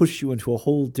already pushed you into a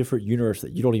whole different universe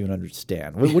that you don't even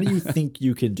understand. What do you think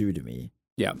you can do to me?"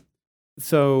 Yeah.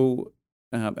 So,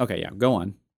 go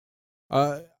on.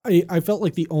 I felt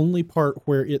like the only part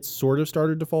where it sort of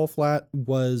started to fall flat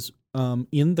was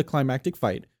in the climactic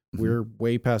fight. Mm-hmm. We're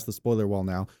way past the spoiler wall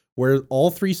now, where all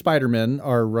 3 Spider-Men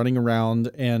are running around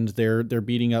and they're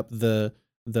beating up the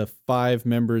 5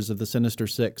 members of the Sinister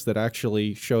Six that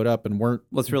actually showed up and weren't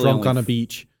drunk on a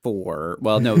beach. 4.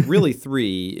 Well, no, really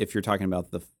 3 if you're talking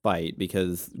about the fight,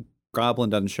 because Goblin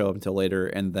doesn't show up until later,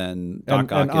 and then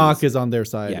Ock is on their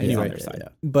side. Yeah, anyway. he's on their side. Yeah.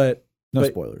 But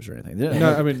spoilers or anything.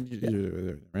 No, I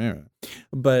mean,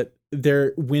 but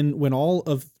when all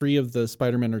of 3 of the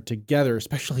Spider-Men are together,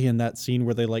 especially in that scene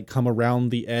where they like come around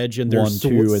the edge and they're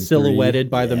silhouetted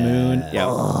by the moon. Yeah.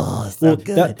 Oh, well,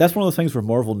 that's one of those things where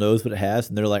Marvel knows what it has,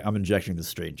 and they're like, "I'm injecting this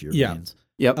straight into your veins."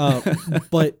 Yep.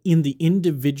 But in the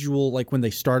individual, like when they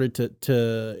started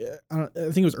to I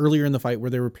think it was earlier in the fight where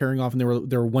they were pairing off and they were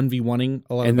 1v1ing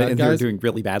a lot of bad guys. And they were doing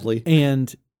really badly.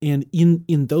 And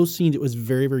in those scenes, it was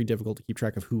very, very difficult to keep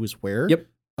track of who was where. Yep.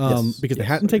 Because they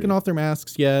hadn't taken off their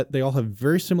masks yet. They all have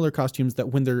very similar costumes that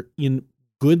when they're in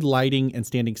good lighting and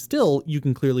standing still, you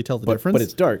can clearly tell the difference. But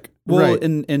it's dark. Well, right.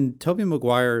 and Tobey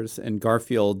Maguire's and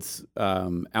Garfield's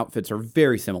outfits are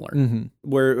very similar. Mm-hmm.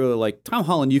 Where like Tom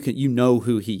Holland, you know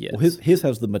who he is. Well, his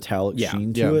has the metallic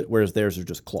sheen to it, whereas theirs are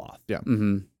just cloth. Yeah.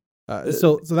 Mm-hmm.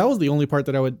 So that was the only part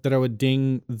that I would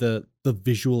ding the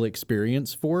visual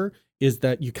experience for, is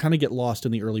that you kind of get lost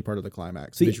in the early part of the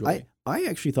climax. See, visually. I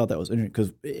actually thought that was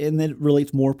interesting and then it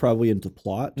relates more probably into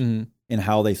plot and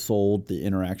how they sold the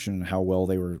interaction and how well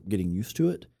they were getting used to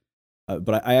it.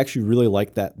 But I actually really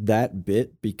liked that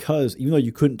bit, because even though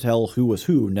you couldn't tell who was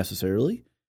who necessarily,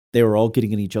 they were all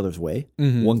getting in each other's way.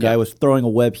 Mm-hmm. One guy was throwing a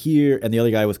web here, and the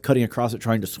other guy was cutting across it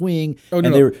trying to swing.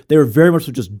 They were very much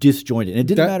so just disjointed. And it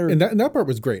didn't matter. And that part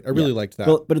was great. I really liked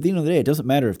that. But at the end of the day, it doesn't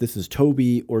matter if this is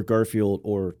Toby or Garfield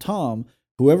or Tom.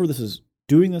 Whoever this is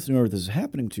doing this and whoever this is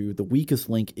happening to, the weakest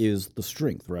link is the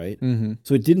strength, right? Mm-hmm.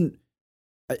 So it didn't.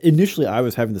 Initially, I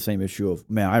was having the same issue of,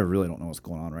 man, I really don't know what's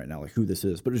going on right now, like who this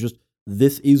is. But it's just,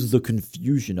 this is the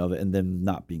confusion of it and them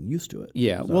not being used to it.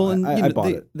 Yeah, so well, and I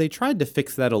bought it. They tried to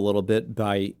fix that a little bit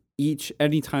by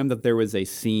any time that there was a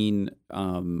scene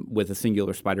with a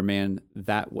singular Spider-Man,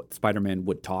 Spider-Man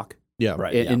would talk. Yeah,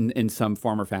 right. In some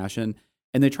form or fashion.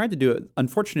 And they tried to do it.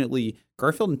 Unfortunately,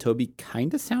 Garfield and Tobey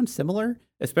kind of sound similar,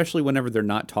 especially whenever they're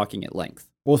not talking at length.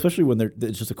 Well, especially when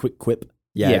it's just a quick quip.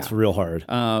 Yeah, it's real hard.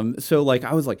 So like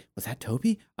I was like, was that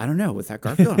Tobey? I don't know. Was that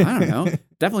Garfield? I don't know.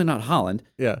 Definitely not Holland.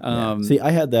 Yeah. See,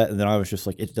 I had that, and then I was just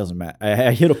like, it doesn't matter.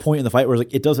 I hit a point in the fight where I was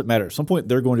like, it doesn't matter. At some point,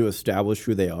 they're going to establish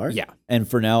who they are. Yeah. And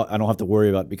for now, I don't have to worry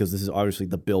about it because this is obviously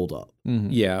the build up. Mm-hmm.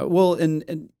 Yeah. Well,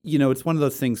 and you know, it's one of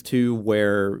those things too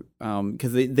where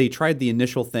because they tried the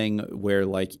initial thing where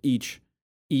like each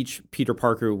Peter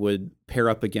Parker would pair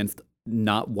up against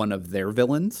not one of their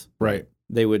villains. Right.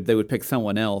 They would pick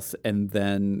someone else, and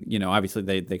then, you know, obviously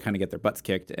they kind of get their butts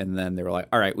kicked, and then they were like,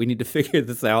 all right, we need to figure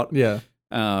this out. Yeah.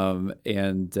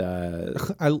 And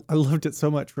I loved it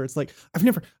so much where it's like, I've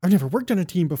never worked on a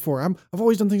team before. I've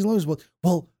always done things alone.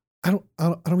 Well, I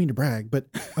don't mean to brag, but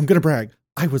I'm gonna brag.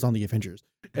 I was on the Avengers.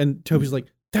 And Toby's like,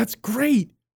 that's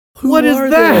great. What is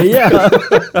that?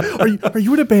 Yeah. Are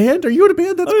you in a band? Are you in a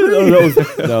band? That's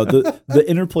great. No, the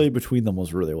interplay between them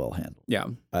was really well handled. Yeah.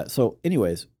 So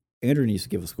anyways, Andrew needs to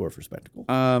give a score for Spectacle.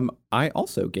 I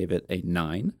also gave it a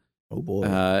 9. Oh boy.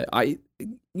 I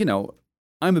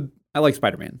like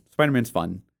Spider-Man. Spider-Man's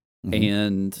fun.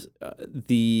 And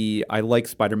I like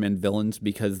Spider-Man villains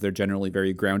because they're generally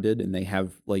very grounded and they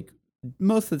have like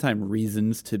most of the time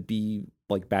reasons to be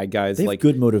like bad guys. They have like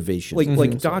good motivation.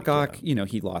 Like Doc Ock, you know,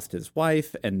 he lost his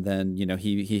wife and then, you know,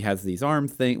 he has these arm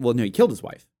thing. Well, no, he killed his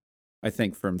wife, I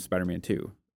think, from Spider-Man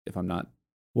 2, if I'm not.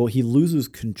 Well, he loses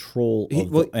control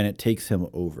and it takes him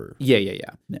over.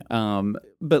 Yeah.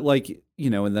 But like, you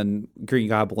know, and then Green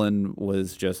Goblin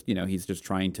was just, you know, he's just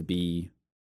trying to be,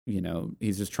 you know,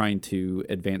 he's just trying to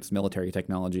advance military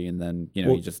technology, and then, you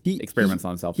know, he experiments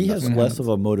on himself. He has less of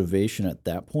a motivation at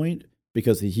that point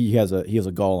because he has a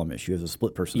Gollum issue, he has a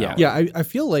split personality. Yeah, I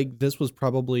feel like this was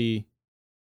probably,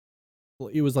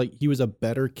 it was like he was a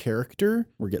better character.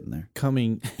 We're getting there.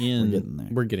 Coming in.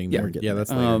 We're getting there. Yeah,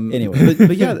 that's later. Anyway.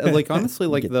 But yeah, like honestly,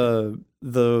 like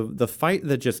the fight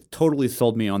that just totally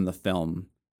sold me on the film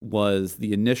was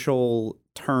the initial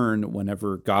turn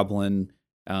whenever Goblin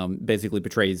basically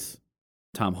betrays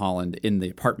Tom Holland in the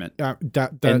apartment.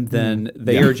 And then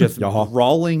they are just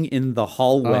crawling in the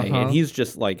hallway, and he's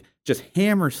just like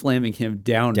hammer slamming him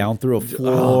down through a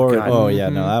floor. Oh yeah,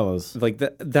 no, that was like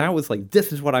that was like,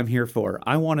 this is what I'm here for.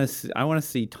 I want to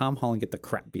see Tom Holland get the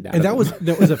crap beat out of him. And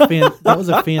that was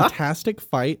a fantastic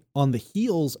fight on the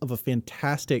heels of a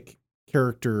fantastic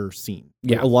character scene.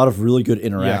 Yeah, a lot of really good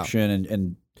interaction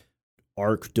and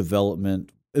arc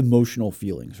development, emotional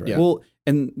feelings, right? Yeah. Well,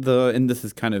 and this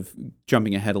is kind of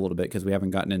jumping ahead a little bit because we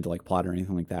haven't gotten into like plot or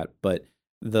anything like that, but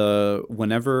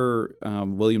whenever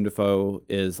William Dafoe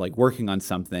is like working on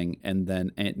something and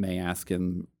then Aunt May asks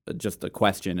him just a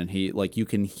question, and he like, you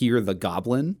can hear the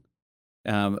Goblin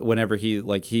whenever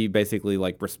he basically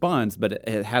like responds, but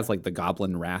it has like the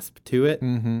Goblin rasp to it.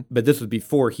 But this was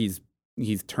before he's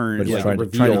turned,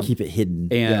 but trying to keep it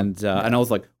hidden, and I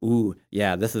was like, ooh,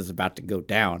 yeah, this is about to go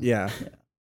down. Yeah.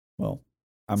 Well,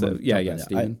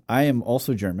 Steven. I am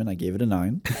also German. I gave it a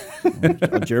 9.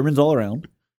 Germans all around.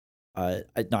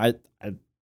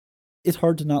 It's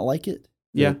hard to not like it.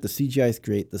 Yeah, the CGI is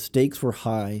great. The stakes were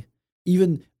high.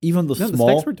 Even the small, the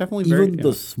stakes were definitely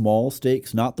the small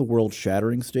stakes, not the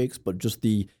world-shattering stakes, but just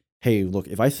the, hey, look,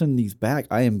 if I send these back,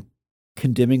 I am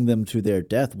condemning them to their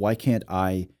death. Why can't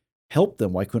I help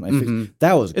them? Why couldn't I fix?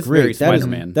 That was great.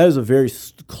 That is a very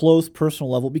close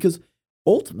personal level, because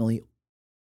ultimately,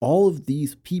 all of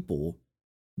these people,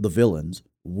 the villains,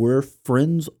 were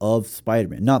friends of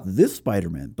Spider-Man. Not this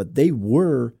Spider-Man, but they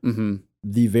were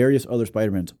the various other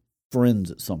Spider-Mans friends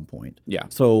at some point. Yeah.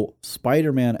 So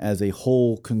Spider-Man as a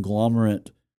whole conglomerate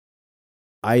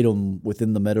item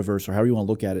within the metaverse, or however you want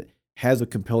to look at it, has a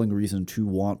compelling reason to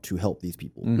want to help these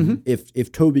people.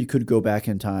 If Tobey could go back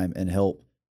in time and help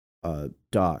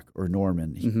Doc or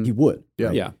Norman, he would. Yeah.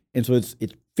 Right? Yeah. And so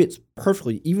it fits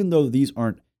perfectly, even though these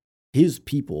aren't his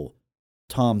people.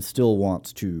 Tom's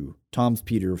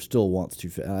Peter still wants to.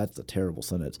 That's a terrible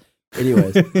sentence.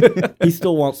 Anyways, he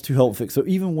still wants to help fix. So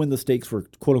even when the stakes were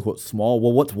quote unquote small,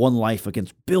 well, what's one life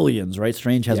against billions, right?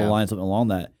 Strange has a line something along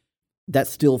that. That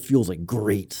still feels like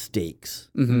great stakes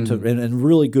and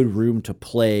really good room to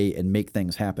play and make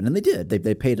things happen. And they did.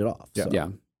 They paid it off. Yeah.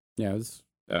 So. Yeah. It was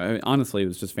honestly, it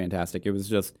was just fantastic. It was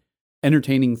just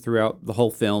entertaining throughout the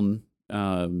whole film.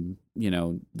 You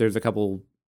know, there's a couple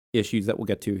issues that we'll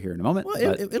get to here in a moment. Well,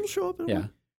 it'll show up. Yeah.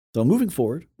 So moving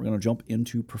forward, we're going to jump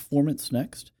into performance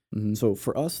next. So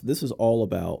for us, this is all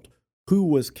about who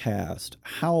was cast,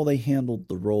 how they handled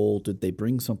the role. Did they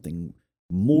bring something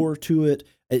more to it?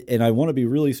 And I want to be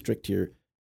really strict here.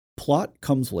 Plot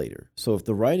comes later. So if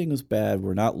the writing is bad,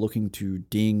 we're not looking to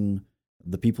ding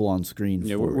the people on screen.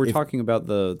 Yeah, we're talking about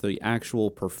the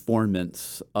actual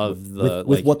performance of the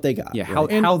with what they got. Yeah,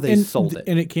 how they sold it,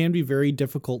 and it can be very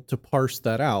difficult to parse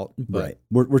that out. But right,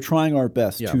 we're trying our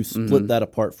best to split that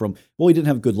apart from. Well, he didn't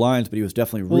have good lines, but he was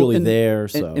definitely really there.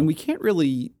 So and we can't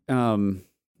really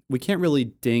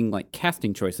ding like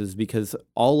casting choices because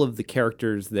all of the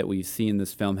characters that we see in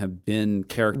this film have been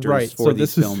characters for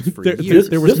these films for years.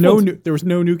 There was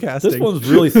no new casting. This one's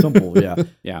really simple. Yeah,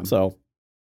 yeah. So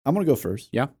I'm gonna go first.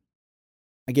 Yeah,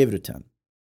 I gave it a 10,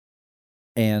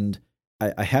 and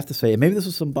I have to say, and maybe this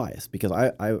is some bias because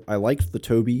I liked the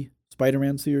Tobey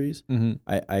Spider-Man series. Mm-hmm.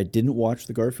 I didn't watch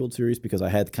the Garfield series because I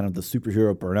had kind of the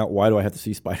superhero burnout. Why do I have to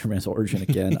see Spider-Man's origin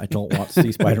again? I don't want to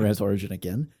see Spider-Man's origin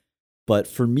again. But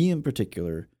for me in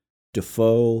particular,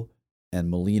 Dafoe and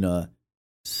Molina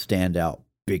stand out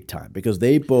big time because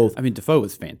they both. I mean, Dafoe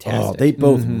was fantastic. They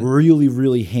both really,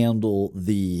 really handle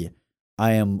the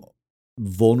I am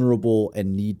vulnerable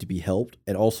and need to be helped,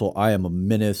 and also I am a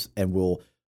menace and will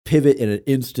pivot in an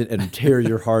instant and tear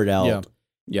your heart out. Yeah.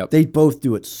 Yep. They both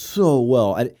do it so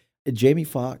well. Jamie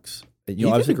Foxx, did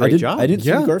a great job. I didn't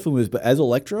see the Garfield movies, but as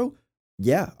Electro,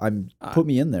 put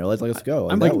me in there. Let's go.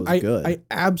 That was good. I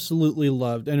absolutely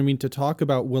loved, and I mean to talk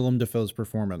about Willem Dafoe's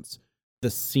performance,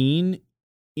 the scene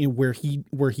where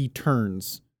he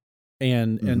turns,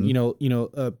 and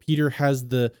Peter has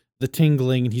the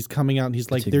tingling, and he's coming out, and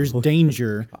he's like, "There's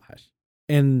danger." Gosh.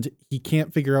 And he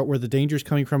can't figure out where the danger is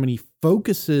coming from, and he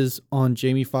focuses on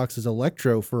Jamie Foxx's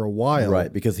Electro for a while,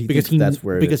 right? Because he that's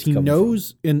where he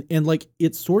knows, from. and like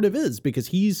it sort of is because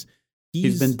he's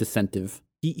been deceptive.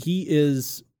 He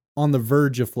is on the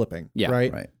verge of flipping,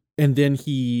 right? And then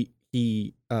he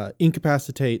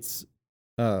incapacitates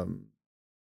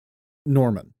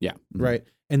Norman, right?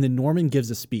 And then Norman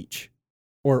gives a speech,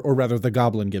 or rather, the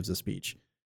Goblin gives a speech,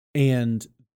 and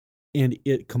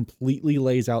it completely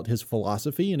lays out his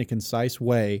philosophy in a concise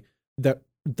way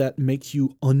that makes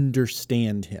you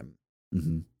understand him.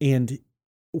 Mm-hmm. And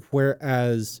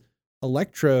whereas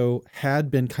Electro had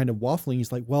been kind of waffling,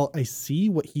 he's like, well, I see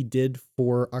what he did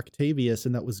for Octavius,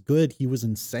 and that was good. He was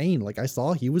insane. Like I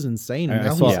saw he was insane. And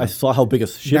I saw how big a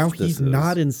shift now this he's is.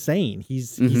 not insane.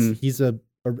 He's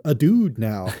a dude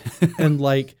now. And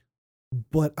like,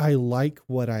 but I like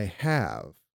what I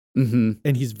have. Mm-hmm.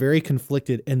 And he's very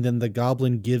conflicted. And then the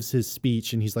Goblin gives his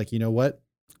speech, and he's like, you know what?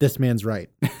 This man's right.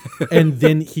 And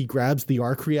then he grabs the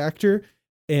arc reactor,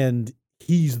 and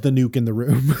he's the nuke in the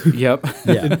room. Yep.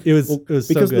 Yeah. It was because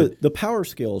so good. The power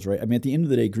scales, right? I mean, at the end of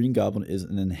the day, Green Goblin is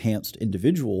an enhanced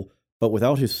individual, but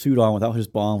without his suit on, without his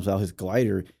bombs, without his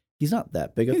glider, he's not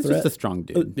that big a he's threat. He's just a strong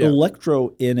dude.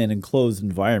 Electro in an enclosed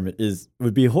environment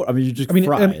would be. You just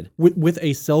fried with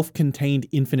a self-contained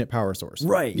infinite power source.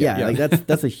 Right. Yeah. Like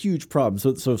that's a huge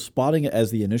problem. So spotting it as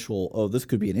the initial, this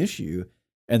could be an issue,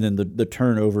 and then the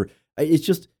turnover. It's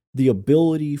just the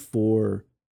ability for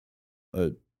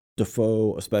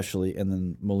Dafoe especially, and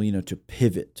then Molina to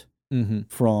pivot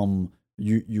from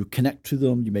you connect to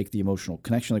them, you make the emotional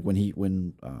connection, like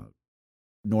when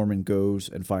Norman goes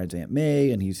and finds Aunt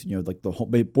May, and he's like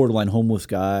the borderline homeless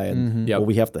guy, and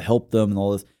we have to help them and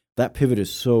all this. That pivot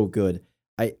is so good.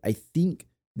 I think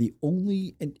the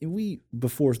only and we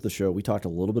before the show we talked a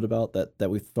little bit about that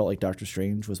we felt like Doctor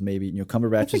Strange was maybe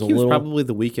Cumberbatch is a little probably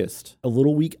the weakest, a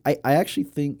little weak. I actually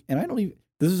think, and I don't even.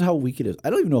 This is how weak it is. I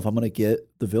don't even know if I'm going to get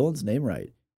the villain's name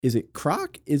right. Is it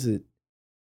Croc? Is it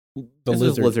the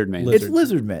Lizard Man? It's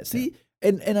Lizard Man. See,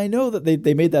 and I know that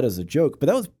they made that as a joke, but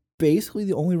that was basically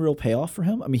the only real payoff for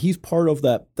him. I mean, he's part of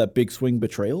that big swing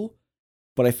betrayal,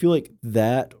 but I feel like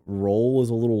that role was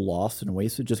a little lost and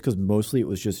wasted just because mostly it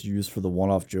was just used for the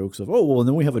one-off jokes of, oh, well, and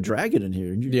then we have a dragon in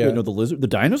here. And the lizard, the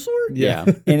dinosaur? Yeah.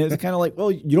 And it's kind of like, well,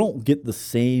 you don't get the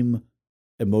same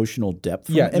emotional depth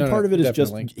from it. And part of it is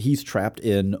definitely. Just he's trapped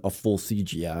in a full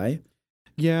CGI.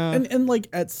 Yeah. And like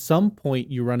at some point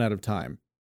you run out of time,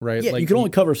 right? Yeah, like you can only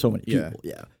cover so many people.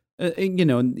 Yeah.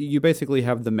 You basically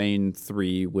have the main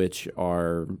three, which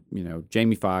are,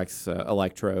 Jamie Foxx,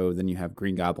 Electro, then you have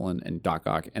Green Goblin and Doc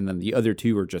Ock, and then the other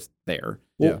two are just there.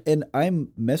 Well, and I'm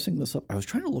messing this up. I was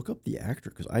trying to look up the actor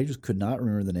because I just could not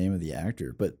remember the name of the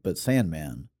actor, but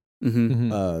Sandman.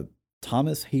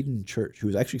 Thomas Hayden Church, who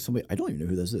is actually somebody, I don't even know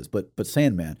who this is, but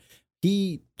Sandman,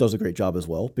 he does a great job as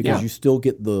well because you still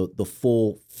get the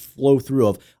full flow through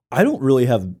of, I don't really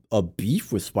have a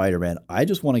beef with Spider-Man. I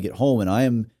just want to get home, and I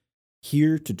am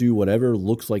here to do whatever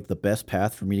looks like the best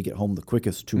path for me to get home the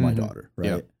quickest to my daughter,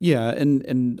 right? Yeah,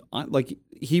 and like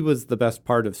he was the best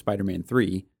part of Spider-Man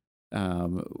 3.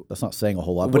 That's not saying a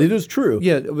whole lot, but it is true.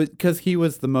 Yeah, because he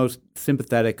was the most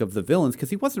sympathetic of the villains because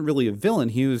he wasn't really a villain.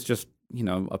 He was just,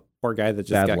 a poor guy that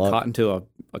just got caught into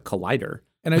a collider.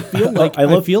 And I feel like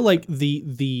I feel like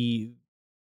the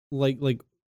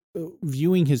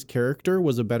viewing his character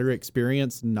was a better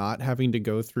experience not having to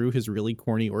go through his really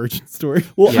corny origin story.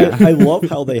 Well, I love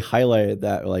how they highlighted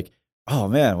that, like, oh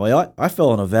man, well, I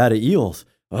fell in a vat of eels.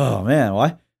 Oh man,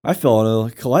 well, I fell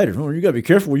in a collider. Oh, you gotta be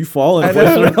careful where you fall in. I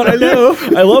know.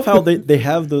 I love how they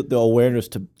have the awareness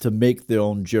to make their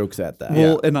own jokes at that.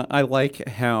 Well, and I like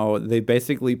how they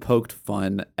basically poked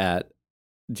fun at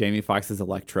Jamie Foxx's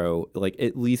Electro like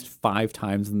at least 5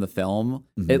 times in the film.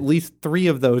 Mm-hmm. At least 3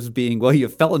 of those being, well, you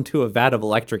fell into a vat of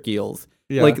electric eels.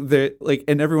 Yeah.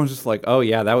 And everyone's just like, oh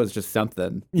yeah, that was just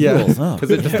something. Yeah,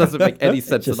 because it just doesn't make any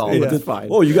sense at all. It's fine.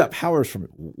 Oh, you got powers from it.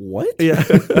 What? Yeah.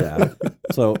 Yeah.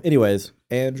 So, anyways,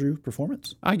 Andrew,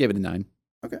 performance. I gave it a 9.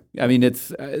 Okay. I mean,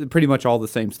 it's pretty much all the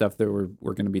same stuff that we're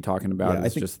going to be talking about.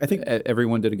 Yeah, I think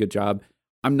everyone did a good job.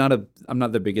 I'm not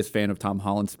the biggest fan of Tom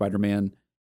Holland's Spider-Man.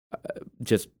 I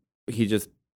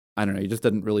don't know. He just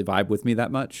doesn't really vibe with me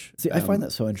that much. See, I find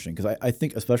that so interesting because I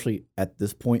think, especially at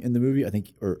this point in the movie,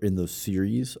 or in the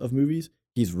series of movies,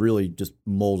 he's really just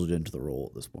molded into the role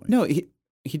at this point. No,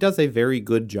 he does a very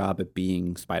good job at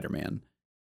being Spider-Man,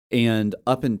 and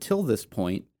up until this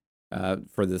point,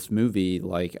 for this movie,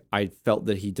 like I felt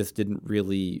that he just didn't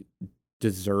really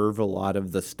deserve a lot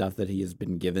of the stuff that he has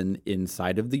been given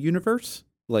inside of the universe.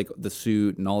 Like the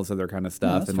suit and all this other kind of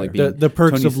stuff, and like the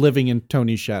perks of living in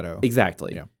Tony's shadow.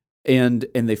 Exactly. Yeah. And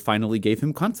they finally gave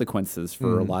him consequences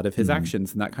for a lot of his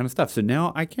actions and that kind of stuff. So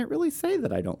now I can't really say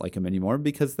that I don't like him anymore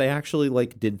because they actually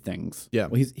like did things. Yeah.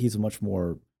 Well, he's a much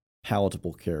more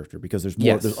palatable character because there's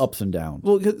more there's ups and downs.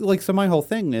 Well, like so my whole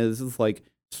thing is like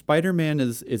Spider-Man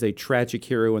is a tragic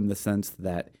hero in the sense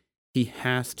that he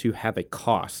has to have a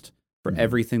cost for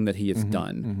everything that he has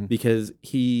done because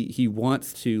he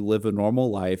wants to live a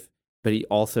normal life, but he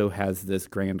also has this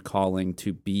grand calling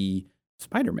to be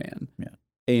Spider-Man. Yeah.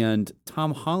 And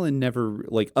Tom Holland never,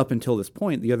 like up until this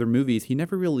point, the other movies, he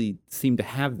never really seemed to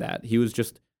have that. He was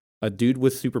just a dude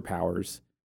with superpowers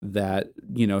that,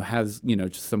 has,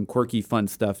 just some quirky fun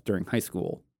stuff during high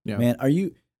school. Yeah. Man,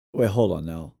 wait, hold on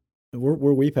now.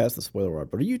 We're way past the spoiler part,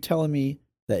 but are you telling me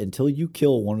that until you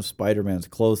kill one of Spider-Man's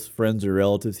close friends or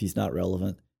relatives, he's not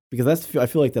relevant? Because I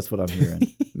feel like that's what I'm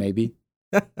hearing. Maybe.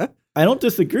 I don't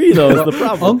disagree, though. Is the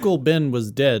problem. Uncle Ben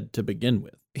was dead to begin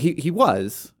with. He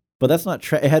was. But that's not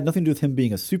it had nothing to do with him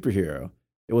being a superhero.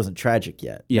 It wasn't tragic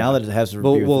yet. Yeah. Now that it has to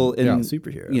do with a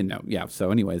superhero. Yeah. So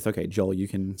anyways, okay, Joel, you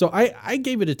can. So I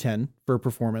gave it a 10 for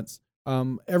performance.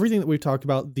 Everything that we've talked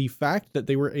about, the fact that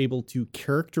they were able to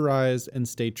characterize and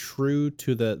stay true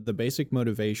to the basic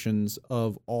motivations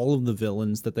of all of the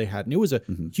villains that they had. And it was a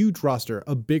huge roster,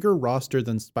 a bigger roster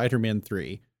than Spider-Man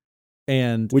 3.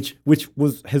 And which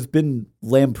has been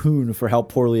lampooned for how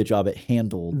poorly a job it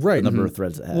handled the number of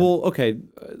threads it had. Well, okay,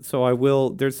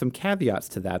 so there's some caveats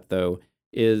to that though,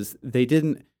 is they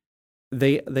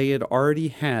had already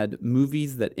had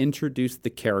movies that introduced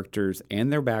the characters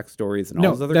and their backstories and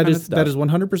all this other kind of stuff. That is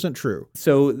 100% true.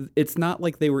 So it's not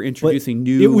like they were introducing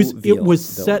new It was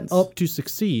set up to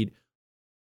succeed,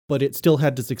 but it still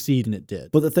had to succeed, and it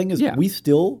did. But the thing is,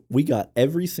 we got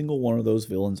every single one of those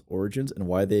villains' origins and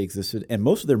why they existed, and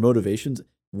most of their motivations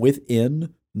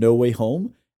within No Way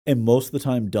Home, and most of the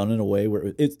time done in a way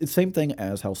where it's the same thing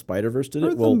as how Spider-Verse did it.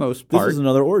 For the most part. This is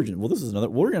another origin. Well,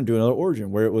 we're going to do another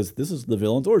origin where this is the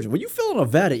villain's origin. Well, you fell in a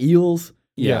vat of eels.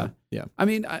 Yeah. I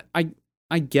mean,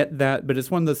 I get that, but it's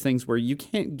one of those things where you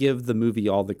can't give the movie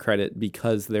all the credit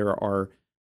because there are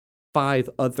 5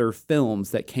 other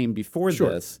films that came before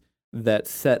this that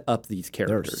set up these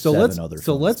characters. So let's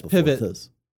pivot.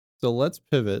 So let's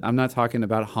pivot. I'm not talking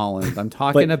about Holland. I'm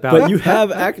talking about but you have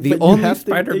the only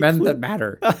Spider-Men that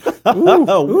matter.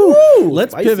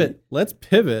 Let's pivot. Let's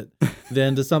pivot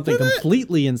then to something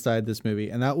completely inside this movie,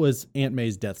 and that was Aunt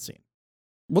May's death scene.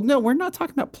 Well, no, we're not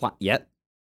talking about plot yet.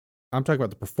 I'm talking about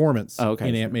the performance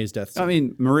in Aunt May's death scene. I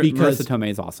mean, Marissa Tomei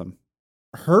is awesome.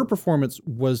 Her performance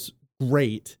was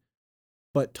great,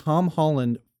 but Tom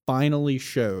Holland finally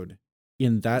showed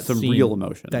in that some scene real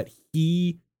emotion that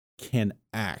he can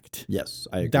act. Yes,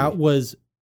 I agree. That was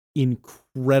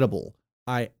incredible.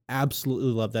 I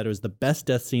absolutely love that. It was the best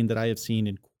death scene that I have seen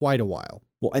in quite a while.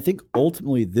 Well, I think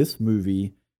ultimately this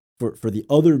movie, for the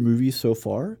other movies so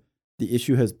far, the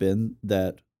issue has been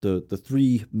that the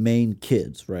 3 main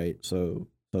kids, right? So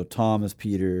Tom as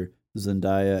Peter,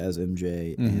 Zendaya as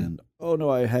MJ, and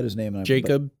I had his name.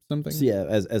 Jacob something? So yeah,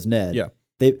 as Ned. Yeah.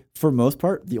 They, for most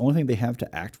part, the only thing they have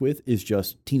to act with is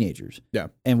just teenagers. Yeah.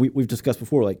 And we've discussed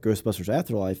before, like Ghostbusters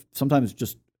Afterlife, sometimes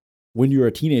just when you're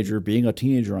a teenager, being a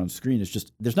teenager on screen is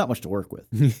just, there's not much to work with.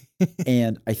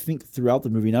 And I think throughout the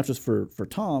movie, not just for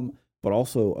Tom, but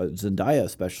also Zendaya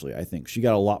especially. I think she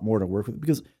got a lot more to work with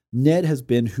because Ned has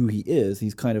been who he is.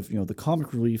 He's kind of the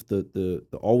comic relief, the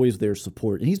always there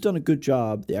support, and he's done a good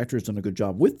job. The actor has done a good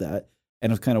job with that,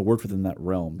 and has kind of worked within that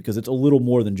realm because it's a little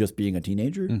more than just being a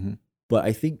teenager. Mm-hmm. But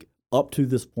I think up to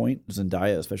this point,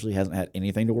 Zendaya especially hasn't had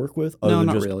anything to work with. Other no, than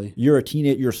not just, really. You're a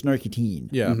snarky teen.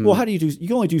 Yeah. Mm-hmm. Well, how do you do? You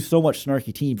can only do so much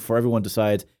snarky teen before everyone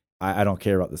decides I don't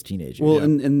care about this teenager. Well,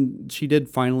 and she did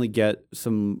finally get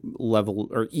some level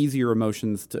or easier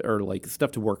emotions or like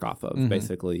stuff to work off of,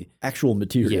 basically. Actual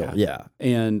material, yeah.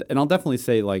 And I'll definitely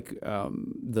say like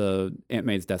the Aunt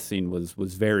May's death scene was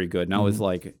very good. And I was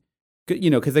like,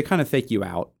 because they kind of fake you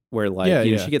out. Where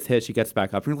she gets hit, she gets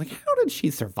back up, and you're like, how did she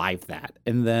survive that?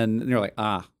 And then you're like,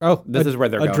 this is where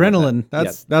they're adrenaline. Going.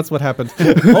 That's what happened.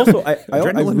 Also, I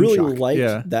really shock.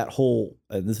 liked that whole.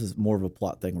 And this is more of a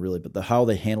plot thing, really, but how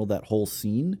they handled that whole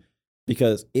scene,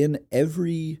 because in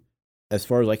as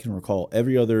far as I can recall,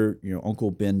 every other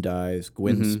Uncle Ben dies,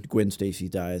 Gwen Stacy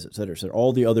dies, et cetera,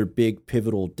 all the other big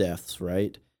pivotal deaths,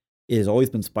 right? It has always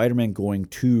been Spider-Man going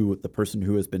to the person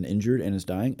who has been injured and is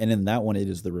dying. And in that one, it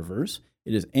is the reverse.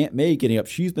 It is Aunt May getting up.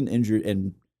 She's been injured,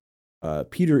 and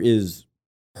Peter is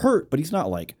hurt, but he's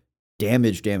not like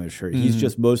damaged hurt. He's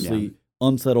just mostly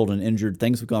unsettled and injured.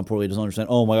 Things have gone poorly. He doesn't understand.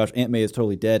 Oh my gosh, Aunt May is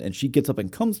totally dead. And she gets up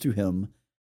and comes to him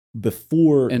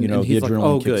before and the he's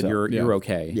adrenaline like, kicks good, out. you're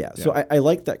okay. Yeah. So I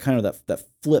like that kind of that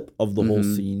flip of the whole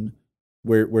scene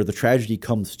where the tragedy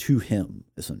comes to him,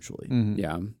 essentially.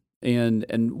 Yeah.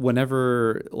 And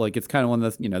whenever, like, it's kind of one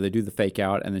of those, they do the fake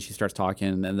out, and then she starts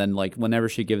talking, and then, like, whenever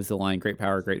she gives the line, great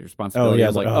power, great responsibility, I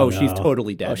was like, she's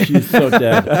totally dead. Oh, she's so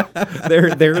dead.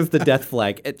 There's the death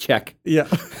flag. Check. Yeah.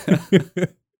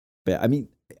 But, I mean,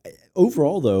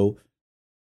 overall, though,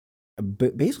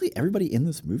 basically everybody in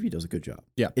this movie does a good job.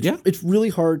 Yeah. It's really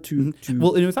hard to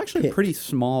Well, and it was actually pick. a pretty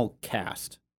small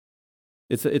cast.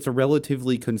 It's a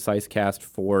relatively concise cast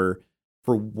for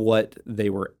what they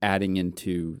were adding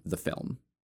into the film.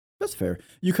 That's fair.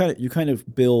 You kind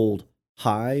of build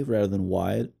high rather than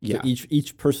wide. So Yeah.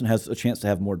 each person has a chance to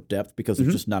have more depth because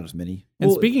there's just not as many.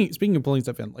 And speaking of pulling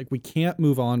stuff in, like, we can't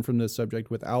move on from this subject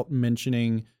without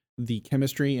mentioning the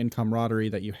chemistry and camaraderie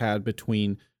that you had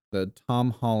between the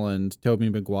Tom Holland, Tobey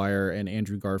Maguire, and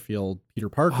Andrew Garfield, Peter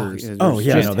Parkers. They did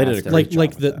a great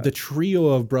job with the trio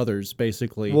of brothers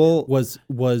basically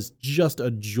was just a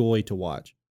joy to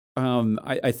watch.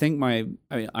 I think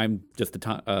I'm just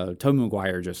a Tobey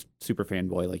Maguire, just super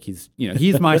fanboy. Like he's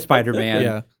my Spider-Man.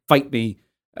 Yeah. Fight me.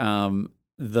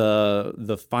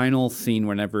 The final scene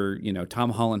whenever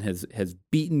Tom Holland has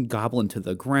beaten Goblin to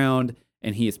the ground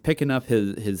and he is picking up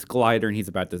his glider and he's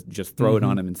about to just throw it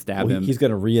on him and stab him. He's going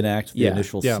to reenact the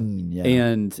initial scene. Yeah.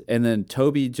 And then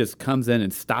Toby just comes in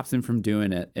and stops him from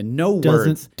doing it, and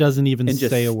words doesn't even and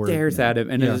say a just word. Stares at him,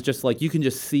 and it's just like you can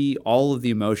just see all of the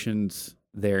emotions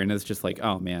there, and it's just like,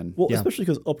 oh man. Well, especially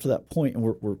because up to that point, and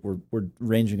we're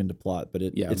ranging into plot, but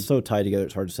it's so tied together,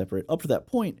 it's hard to separate. Up to that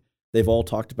point, they've all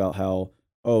talked about how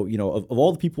of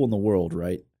all the people in the world,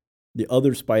 right? The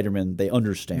other Spider-Men, they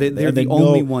understand. They're the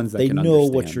only ones that they can know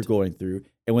understand what you're going through,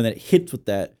 and when it hits with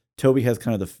that, Toby has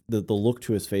kind of the look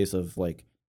to his face of like,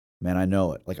 man, I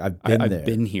know it. Like I've been there. I've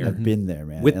been here. I've been there,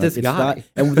 man. With and this guy.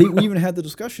 And we even had the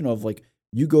discussion of like,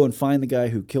 you go and find the guy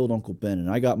who killed Uncle Ben,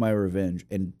 and I got my revenge.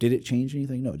 And did it change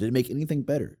anything? No. Did it make anything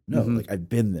better? No. Like I've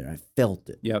been there. I felt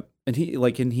it. Yep. And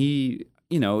he,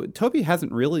 Toby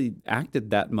hasn't really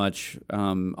acted that much.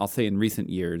 I'll say in recent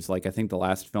years. Like I think the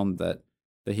last film that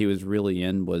he was really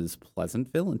in was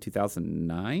Pleasantville in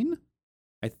 2009.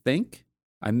 I think.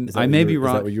 I may be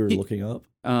wrong. Is that what you were looking up?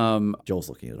 Joel's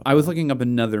looking it up. I was looking up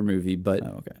another movie, but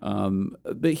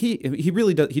but he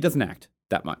really does. He doesn't act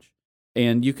that much.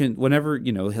 And you can, whenever,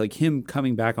 like him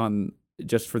coming back on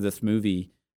just for this movie,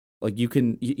 like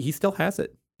he still has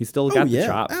it. He's still got the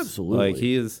chops. Absolutely. Like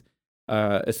he is,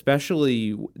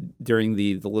 especially during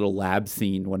the little lab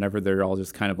scene, whenever they're all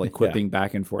just kind of like quipping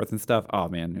back and forth and stuff. Oh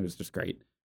man, it was just great.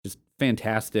 Just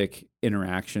fantastic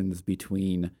interactions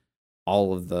between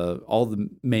all the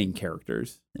main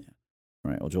characters. Yeah.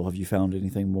 All right. Well, Joel, have you found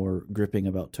anything more gripping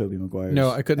about Tobey Maguire's?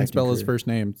 No, I couldn't spell his first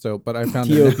name, but I found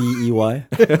Tobey.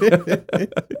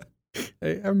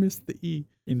 I missed the E.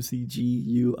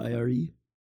 McGuire.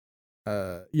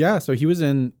 Yeah. So he was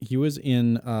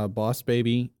in Boss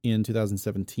Baby in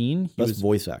 2017. That's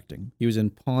voice acting. He was in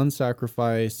Pawn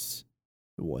Sacrifice.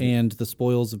 What? And The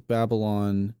Spoils of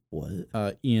Babylon.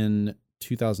 What? In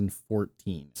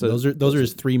 2014. So those are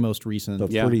his three most recent. So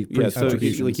so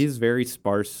he's very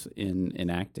sparse in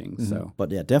acting. So,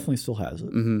 but yeah, definitely still has it.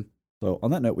 So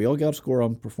on that note, we all got a score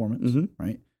on performance,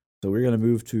 right? So we're going to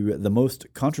move to the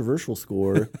most controversial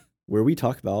score, where we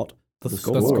talk about The The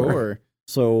score.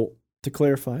 So to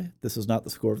clarify, this is not the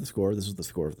score of the score. This is the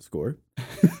score of the score.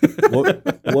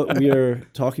 What we are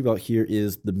talking about here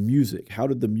is the music. How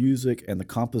did the music and the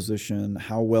composition,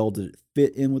 how well did it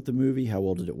fit in with the movie? How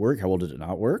well did it work? How well did it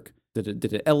not work? Did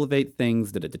it elevate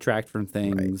things? Did it detract from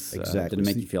things? Right, exactly. Did it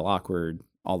make you feel awkward?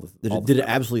 Did it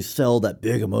absolutely sell that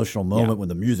big emotional moment when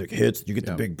the music hits? You get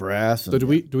the big brass. So do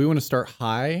we want to start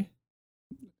high?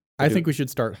 I think we should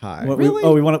start high. Really?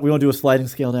 We want to do a sliding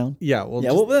scale down. Yeah.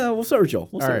 We'll start with Joel.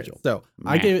 So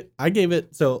I gave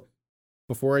it. So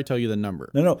before I tell you the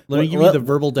number, no. Let me give you the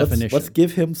verbal definition. Let's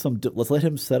give him let's let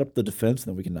him set up the defense,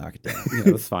 and then we can knock it down.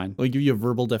 That's fine. Let me give you a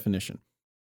verbal definition.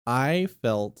 I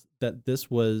felt that this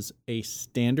was a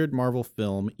standard Marvel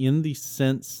film in the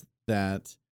sense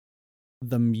that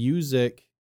the music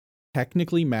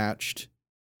technically matched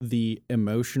the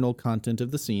emotional content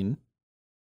of the scene,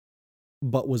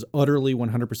 but was utterly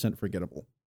 100% forgettable.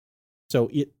 So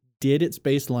it did its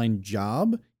baseline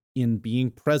job in being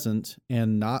present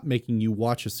and not making you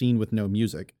watch a scene with no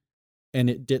music. And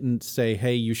it didn't say,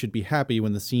 hey, you should be happy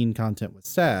when the scene content was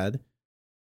sad.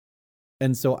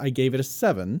 And so I gave it a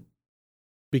 7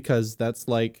 because that's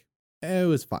like, it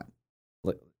was fine.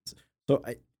 So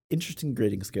interesting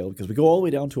grading scale because we go all the way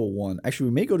down to a 1. Actually,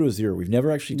 we may go to a 0. We've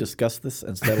never actually discussed this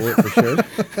and settled it for sure.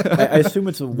 I assume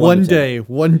it's a 1.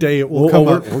 One day it will come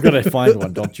up. We're going to find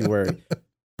one, don't you worry.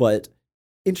 But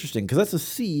interesting because that's a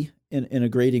C in a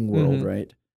grading world,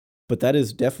 right? But that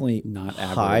is definitely not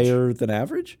higher than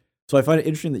average. So I find it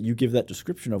interesting that you give that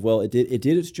description of, well, it did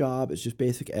its job. It's just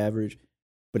basic average,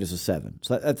 but it's a 7.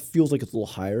 So that feels like it's a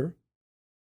little higher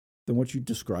than what you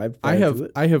described. I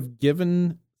have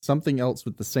given something else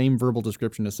with the same verbal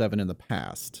description as 7 in the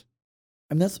past.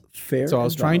 I mean, that's fair. So I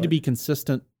was trying to be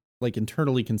consistent, like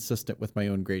internally consistent with my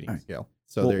own grading scale.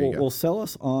 So there you go. Well, sell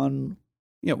us on.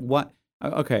 What?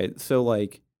 Okay, so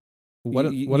like, what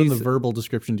in the verbal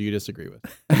description do you disagree with?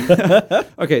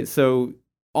 Okay, so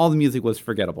all the music was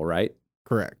forgettable, right?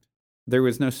 Correct. There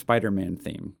was no Spider-Man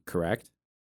theme, correct?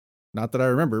 Not that I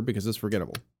remember because it's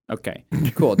forgettable. Okay,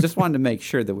 cool. Just wanted to make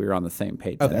sure that we were on the same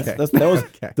page. Okay. That was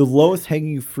the lowest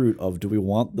hanging fruit of do we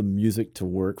want the music to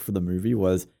work for the movie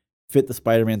was fit the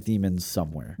Spider-Man theme in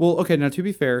somewhere. Well, okay, now to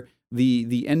be fair,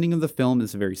 the ending of the film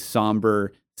is a very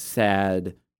somber,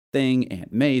 sad thing.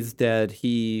 Aunt May's dead.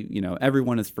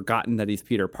 Everyone has forgotten that he's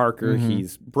Peter Parker. Mm-hmm.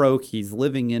 He's broke. He's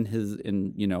living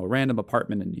in a random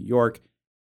apartment in New York.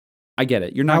 I get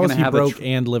it. You're not going to have broke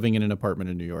and living in an apartment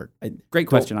in New York. Great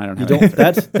question. I don't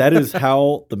have. That is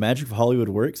how the magic of Hollywood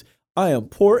works. I am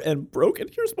poor and broke, and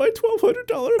here's my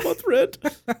 $1,200 a month rent.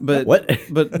 But what?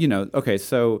 But okay.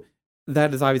 So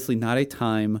that is obviously not a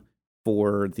time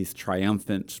for this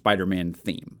triumphant Spider-Man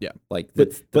theme. Yeah,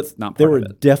 that's not. There were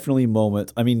definitely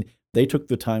moments. I mean, they took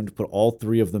the time to put all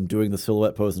 3 of them doing the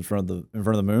silhouette pose in front of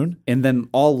the moon, and then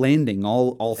all landing,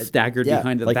 all staggered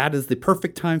behind it. Like, that is the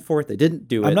perfect time for it. They didn't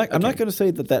do it. I'm not going to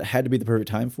say that had to be the perfect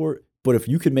time for it, but if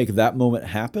you could make that moment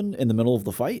happen in the middle of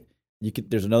the fight,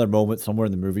 there's another moment somewhere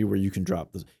in the movie where you can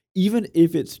drop this, even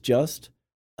if it's just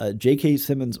J.K.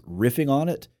 Simmons riffing on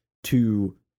it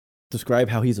to describe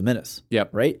how he's a menace. Yep.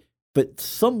 Right. But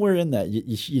somewhere in that,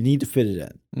 you need to fit it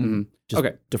in. Mm-hmm. Just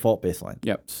default baseline.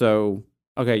 Yep. So.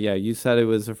 Okay, yeah, you said it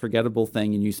was a forgettable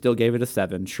thing, and you still gave it a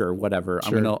 7. Sure, whatever.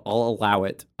 Sure. I'll allow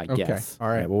it. I guess. All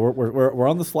right. Well, we're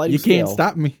on the sliding scale. You can't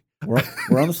stop me.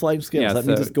 We're on the sliding scale. Yeah, that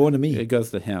means it's going to me. It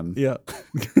goes to him. Yeah.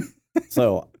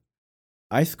 So,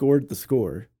 I scored the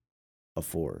score of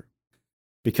 4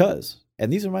 because,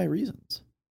 and these are my reasons.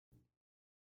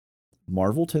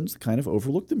 Marvel tends to kind of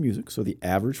overlook the music, so the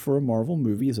average for a Marvel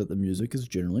movie is that the music is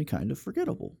generally kind of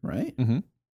forgettable, right? Mm-hmm.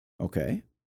 Okay.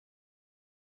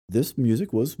 This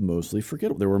music was mostly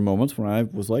forgettable. There were moments when I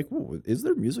was like, "Oh, is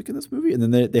there music in this movie?" And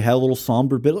then they had a little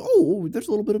somber bit. Oh, there's a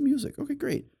little bit of music. Okay,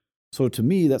 great. So to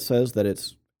me, that says that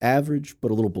it's average, but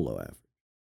a little below average.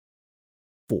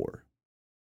 4.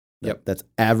 Yep. That's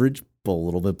average, but a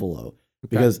little bit below. Okay.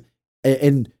 Because,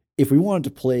 and if we wanted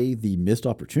to play the missed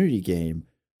opportunity game,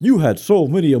 you had so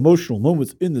many emotional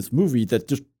moments in this movie that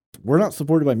just were not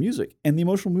supported by music. And the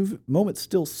emotional moments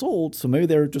still sold. So maybe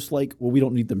they're just like, well, we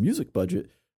don't need the music budget.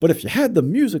 But if you had the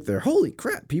music there, holy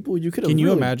crap, people, you could have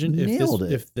really imagine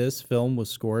if this film was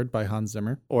scored by Hans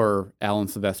Zimmer or Alan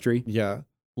Silvestri? Yeah.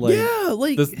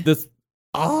 This.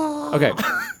 Okay.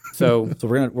 So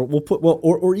we'll put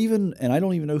or even, and I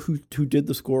don't even know who did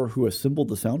the score, who assembled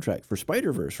the soundtrack for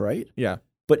Spider-Verse, right? Yeah.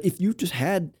 But if you just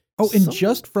had and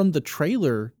just from the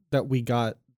trailer that we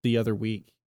got the other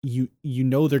week, you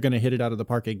know they're going to hit it out of the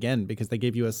park again because they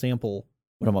gave you a sample.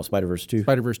 What about Spider-Verse 2?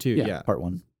 Spider-Verse 2, yeah. Part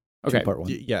 1. Okay. Part 1.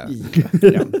 Yeah.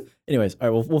 Yeah. Anyways, all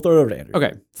right, we'll throw it over to Andrew.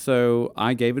 Okay, so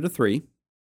I gave it a 3.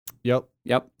 Yep.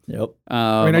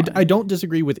 I mean, I don't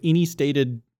disagree with any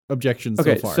stated objections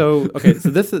so far. So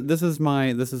this is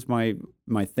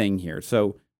my thing here.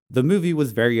 So the movie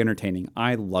was very entertaining.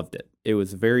 I loved it. It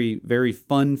was a very, very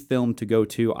fun film to go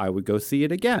to. I would go see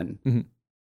it again. Mm-hmm.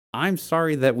 I'm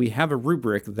sorry that we have a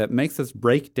rubric that makes us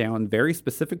break down very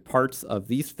specific parts of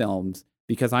these films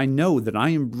because I know that I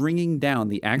am bringing down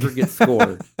the aggregate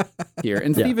score here.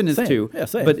 And Steven is too. Yeah,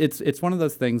 same. But it's one of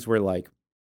those things where, like,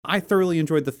 I thoroughly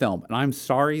enjoyed the film, and I'm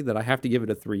sorry that I have to give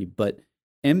it a 3, but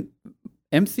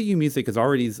MCU music is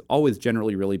always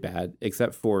generally really bad,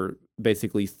 except for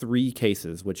basically 3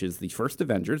 cases, which is the first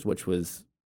Avengers, which was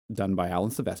done by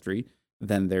Alan Silvestri.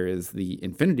 Then there is the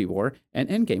Infinity War and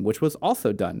Endgame, which was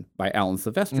also done by Alan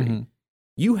Silvestri. Mm-hmm.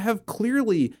 You have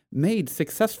clearly made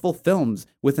successful films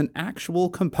with an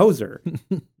actual composer,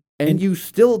 and you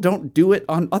still don't do it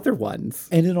on other ones.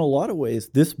 And in a lot of ways,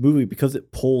 this movie, because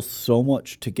it pulls so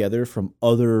much together from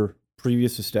other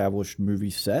previous established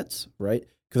movie sets, right?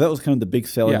 Because that was kind of the big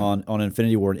selling on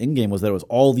Infinity War and Endgame was that it was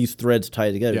all these threads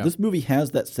tied together. Yeah. This movie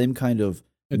has that same kind of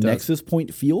nexus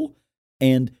point feel,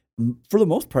 and for the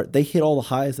most part, they hit all the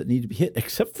highs that need to be hit,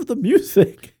 except for the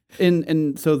music.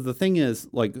 And so the thing is,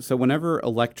 like, so whenever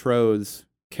Electro's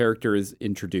character is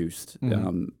introduced,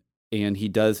 mm-hmm. And he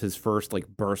does his first like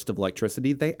burst of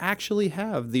electricity, they actually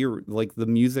have the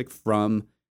music from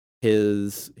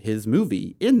his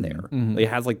movie in there. Mm-hmm. It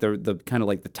has like the kind of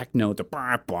like the techno, the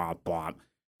blah blah blah,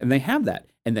 and they have that,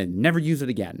 and then never use it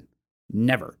again,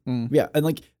 never. Yeah, and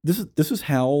like this is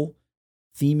how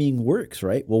theming works,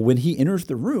 right? Well, when he enters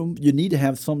the room, you need to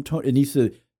have some tone. It needs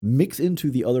to mix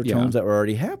into the other tones that were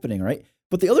already happening, right?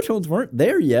 But the other tones weren't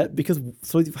there yet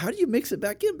so how do you mix it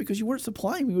back in? Because you weren't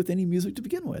supplying me with any music to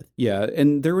begin with. Yeah,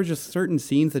 and there were just certain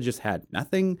scenes that just had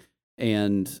nothing,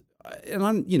 and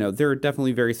I'm, there are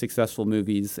definitely very successful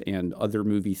movies and other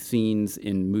movie scenes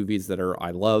in movies that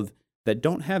I love that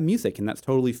don't have music, and that's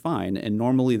totally fine. And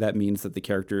normally that means that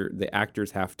the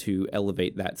actors have to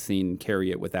elevate that scene,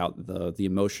 carry it without the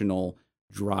emotional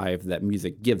drive that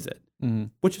music gives it,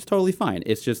 which is totally fine.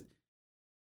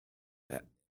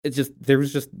 There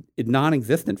was just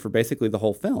non-existent for basically the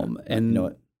whole film. And you know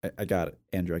what? I got it,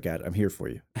 Andrew. I got it. I'm here for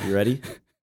you. You ready?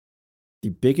 The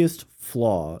biggest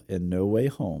flaw in No Way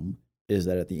Home is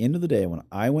that at the end of the day, when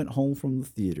I went home from the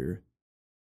theater,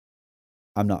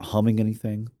 I'm not humming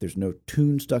anything. There's no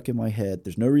tune stuck in my head.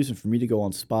 There's no reason for me to go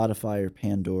on Spotify or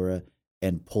Pandora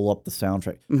and pull up the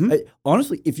soundtrack. Mm-hmm.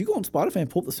 Honestly, if you go on Spotify and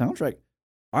pull up the soundtrack,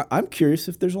 I'm curious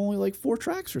if there's only like 4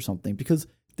 tracks or something, because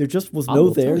there just was no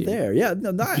there. Yeah,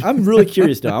 I'm really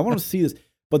curious now. I want to see this.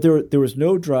 But there was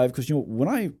no drive, because when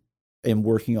I am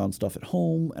working on stuff at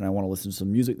home and I want to listen to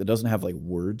some music that doesn't have like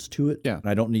words to it, and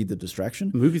I don't need the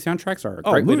distraction. Movie soundtracks are a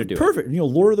great way to do perfect. It.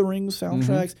 Perfect. Lord of the Rings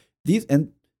soundtracks. These,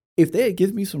 and if they had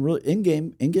given me some really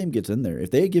Endgame gets in there.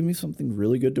 If they had given me something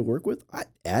really good to work with, I'd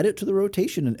add it to the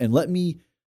rotation and let me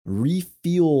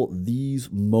re-feel these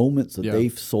moments that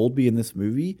they've sold me in this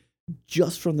movie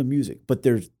just from the music. But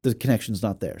the connection's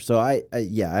not there. So I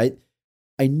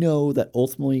know that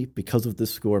ultimately, because of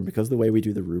this score and because of the way we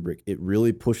do the rubric, it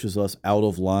really pushes us out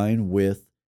of line with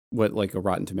what like a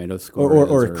Rotten Tomatoes score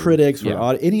or critics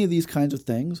or any of these kinds of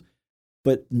things.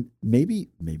 But maybe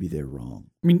they're wrong.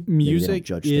 I mean,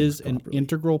 music is an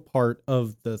integral part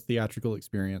of the theatrical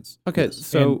experience. Okay,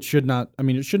 so it should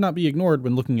not be ignored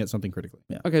when looking at something critically.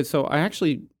 Yeah. Okay, so I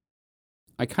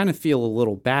kind of feel a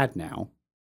little bad now.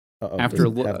 After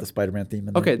have the Spider-Man theme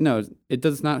in there? Okay, no, it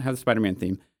does not have the Spider-Man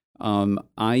theme.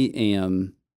 I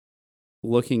am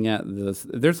looking at this.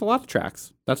 There's a lot of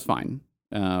tracks. That's fine.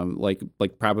 Like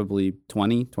probably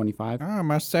 20, 25.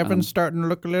 My 7's starting to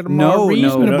look a little more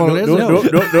reasonable, isn't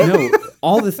it? No.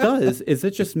 All this does is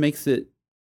it just makes it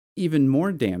even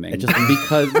more damning.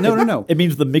 Because no. It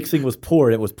means the mixing was poor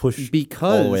and it was pushed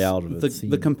all the way out of it.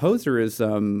 The composer is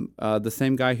the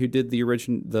same guy who did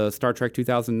the Star Trek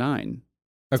 2009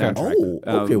 soundtrack.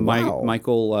 Oh, okay, wow.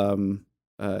 Michael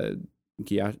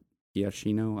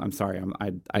Giacchino. I'm sorry,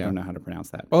 I don't know how to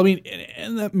pronounce that. Well, I mean,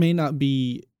 and that may not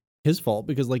be his fault,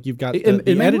 because like you've got the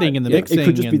editing and the mixing. It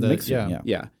could just be the mixing.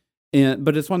 Yeah.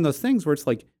 But it's one of those things where it's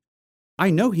like, I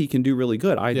know he can do really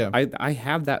good. I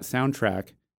have that soundtrack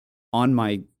on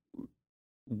my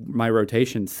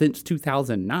rotation since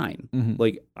 2009. Mm-hmm.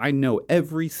 Like, I know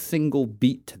every single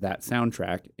beat to that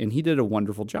soundtrack, and he did a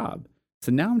wonderful job.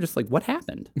 So now I'm just like, what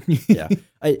happened? Yeah.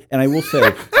 I will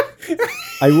say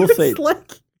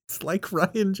it's like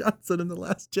Rian Johnson in The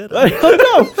Last Jedi.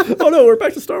 Oh no, we're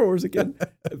back to Star Wars again.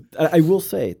 I will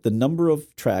say the number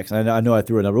of tracks, and I know I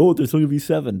threw a number, there's only going to be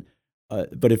 7.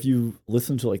 But if you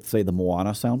listen to, like, say, the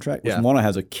Moana soundtrack, which Moana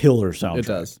has a killer soundtrack. It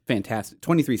does. Fantastic.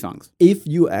 23 songs. If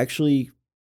you actually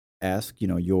ask,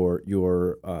 your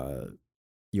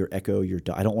Echo,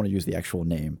 I don't want to use the actual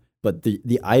name, but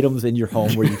the items in your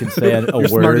home where you can say a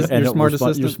word and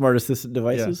your smart assistant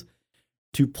devices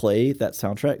to play that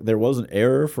soundtrack, there was an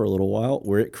error for a little while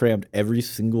where it crammed every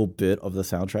single bit of the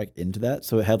soundtrack into that.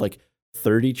 So it had like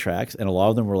 30 tracks, and a lot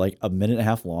of them were like a minute and a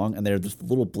half long, and they're just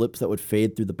little blips that would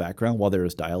fade through the background while there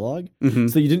was dialogue. Mm-hmm.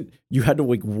 So you had to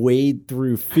like wade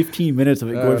through 15 minutes of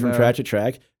it going from track to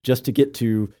track just to get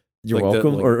to You're like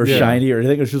Welcome or Shiny or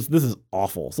anything. It's just, this is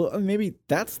awful. So maybe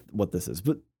that's what this is.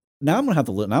 But now I'm gonna have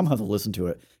to listen to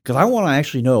it because I want to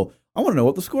actually know. I want to know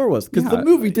what the score was because the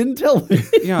movie didn't tell me.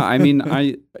 Yeah, I mean,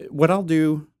 what I'll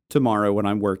do tomorrow when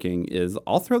I'm working is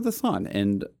I'll throw this on,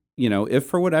 and if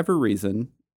for whatever reason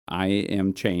I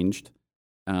am changed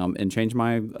and change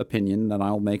my opinion, then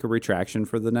I'll make a retraction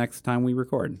for the next time we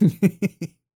record.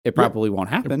 It probably won't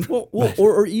happen. Well,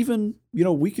 or even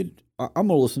we could. I'm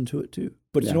gonna listen to it too.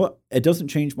 But you know what? It doesn't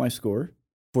change my score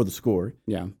for the score.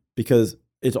 Yeah, because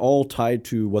it's all tied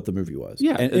to what the movie was.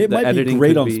 Yeah, and it might be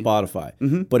great on Spotify.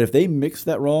 Mm-hmm. But if they mixed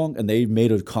that wrong and they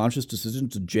made a conscious decision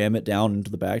to jam it down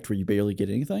into the back to where you barely get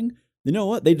anything, you know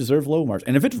what? They deserve low marks.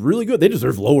 And if it's really good, they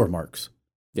deserve lower marks.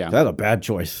 Yeah, that's a bad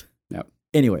choice. Yeah.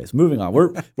 Anyways, moving on.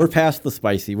 We're past the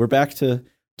spicy. We're back to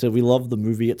we love the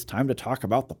movie. It's time to talk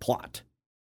about the plot.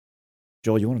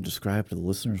 Joel, you want to describe to the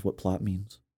listeners what plot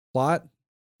means? Plot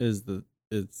is the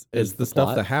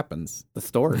stuff that happens. The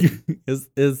story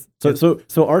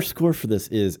So our score for this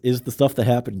is the stuff that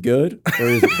happened good or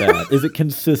is it bad? Is it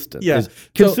consistent? Yeah.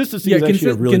 Consistency is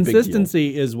actually a really big deal.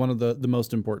 Consistency is one of the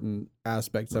most important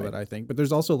aspects of it, I think. But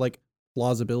there's also like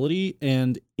plausibility,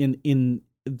 and in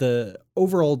the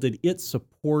overall, did it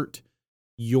support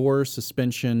your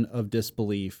suspension of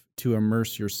disbelief to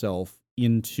immerse yourself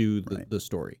into the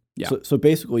story? Yeah. So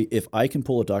basically, if I can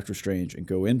pull a Doctor Strange and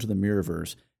go into the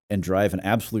Mirrorverse and drive an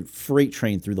absolute freight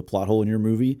train through the plot hole in your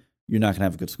movie, you're not going to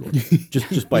have a good score.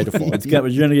 just by default. You're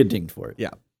going to get dinged for it.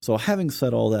 Yeah. So having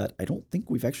said all that, I don't think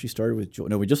we've actually started with Joel.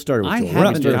 No, we just started with Joel. I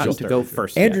haven't gotten to go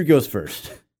first. Andrew goes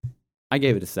first. I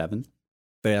gave it a 7.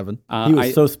 They haven't. He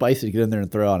was so spicy to get in there and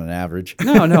throw out an average.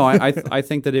 No. I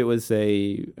think that it was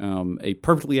a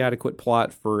perfectly adequate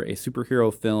plot for a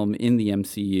superhero film in the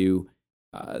MCU.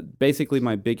 Basically,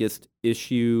 my biggest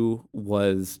issue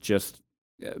was just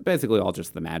basically all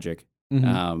just the magic.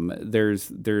 Mm-hmm.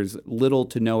 There's little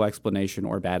to no explanation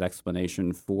or bad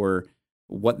explanation for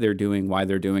what they're doing, why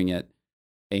they're doing it,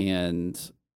 and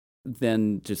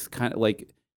then just kind of like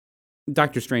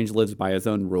Doctor Strange lives by his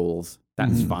own rules.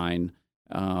 That's fine.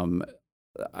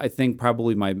 I think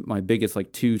probably my biggest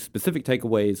like 2 specific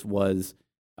takeaways was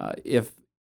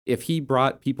if he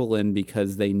brought people in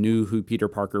because they knew who Peter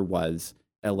Parker was,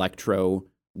 Electro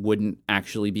wouldn't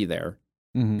actually be there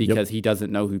because he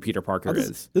doesn't know who Peter Parker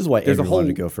is. This is why Andrew wanted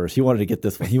to go first. He wanted to get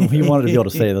this one. He wanted to be able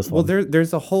to say this one. Well,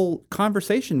 there's a whole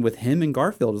conversation with him and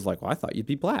Garfield is like, well, I thought you'd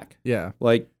be black. Yeah.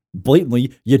 Like,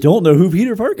 blatantly, you don't know who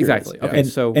Peter Parker exactly. is.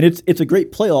 Okay, and it's a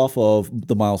great play off of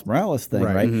the Miles Morales thing,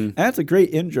 right? Mm-hmm. And that's a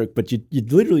great in joke, but you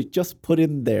literally just put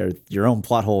in there your own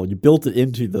plot hole. You built it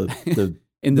into the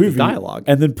into the dialogue,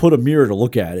 and then put a mirror to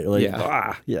look at it. Like,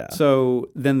 yeah. So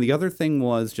then the other thing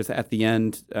was just at the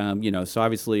end, so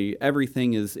obviously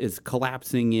everything is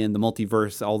collapsing in the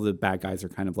multiverse. All the bad guys are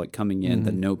kind of like coming in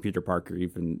that know Peter Parker.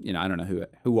 Even I don't know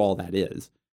who all that is.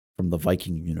 From the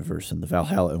Viking universe and the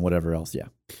Valhalla and whatever else, yeah.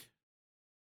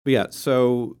 But yeah,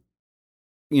 so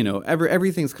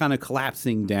everything's kind of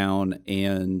collapsing down,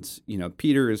 and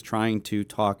Peter is trying to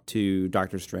talk to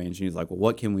Doctor Strange, and he's like, "Well,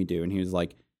 what can we do?" And he was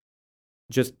like,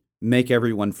 "Just make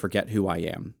everyone forget who I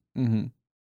am." Mm-hmm.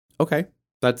 Okay,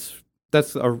 that's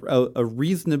a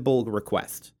reasonable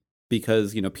request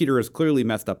because Peter has clearly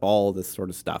messed up all this sort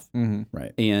of stuff,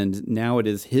 right? And now it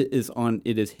is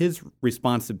his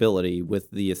responsibility with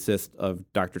the assist of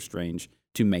Doctor Strange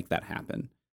to make that happen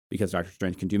because Doctor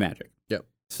Strange can do magic. Yep.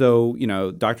 So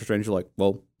Doctor Strange is like,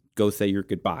 well, go say your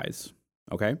goodbyes.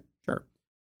 Okay, sure.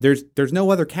 There's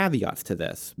no other caveats to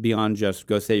this beyond just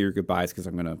go say your goodbyes because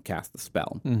I'm going to cast the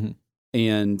spell. Mm-hmm.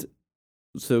 And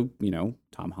so,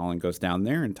 Tom Holland goes down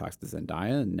there and talks to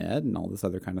Zendaya and Ned and all this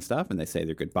other kind of stuff, and they say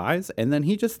their goodbyes, and then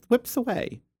he just whips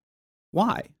away.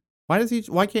 Why? Why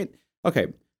can't? Okay,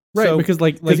 right? So, because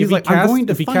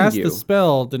if he casts you. The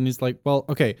spell, then he's like, well,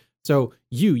 okay, so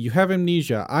you have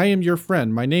amnesia. I am your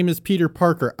friend. My name is Peter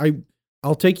Parker.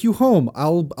 I'll take you home.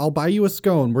 I'll buy you a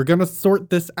scone. We're gonna sort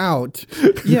this out.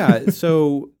 Yeah.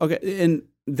 So okay, and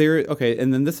Okay,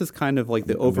 and then this is kind of like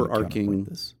the overarching. Like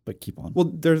this, but keep on.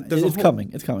 Well, it's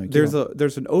coming. It's coming. There's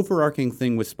an overarching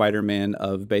thing with Spider-Man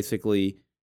of basically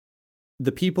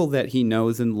the people that he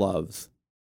knows and loves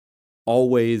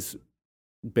always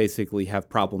basically have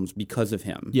problems because of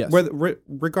him. Yes.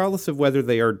 Regardless of whether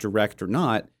they are direct or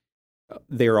not,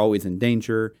 they are always in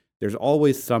danger. There's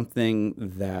always something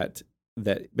that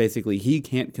basically he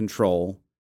can't control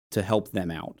to help them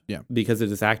out. Yeah. Because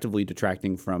it is actively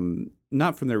detracting from,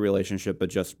 not from their relationship, but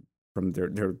just from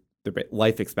their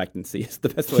life expectancy is the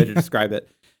best way to describe it.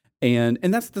 And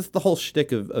that's the whole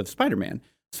shtick of Spider-Man.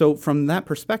 So from that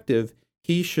perspective,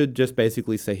 he should just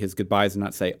basically say his goodbyes and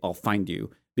not say, I'll find you.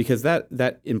 Because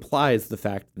that implies the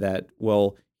fact that,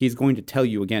 well, he's going to tell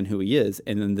you again who he is,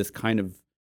 and then this kind of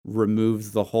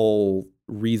removes the whole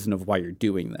reason of why you're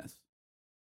doing this.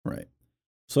 Right.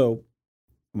 So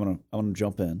I'm gonna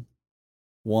jump in.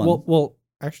 Well,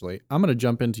 actually, I'm gonna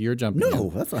jump into your jumping. No,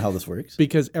 that's not how this works.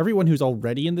 Because everyone who's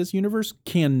already in this universe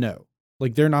can know.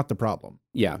 Like, they're not the problem.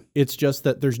 Yeah. It's just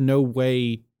that there's no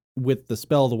way with the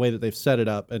spell, the way that they've set it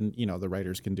up, and the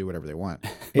writers can do whatever they want.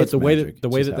 But the way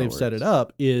that they've set it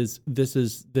up is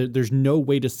there's no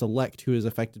way to select who is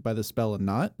affected by the spell and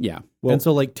not. Yeah. Well, and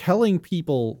so like telling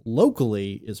people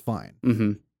locally is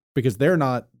fine because they're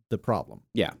not the problem.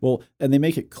 Yeah. Well, and they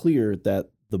make it clear that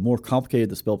the more complicated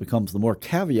the spell becomes, the more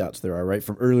caveats there are, right?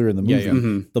 From earlier in the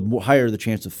movie, the higher the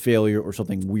chance of failure or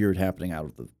something weird happening out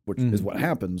of which is what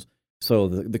happens. So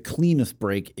the cleanest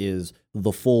break is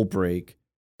the full break,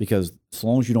 because as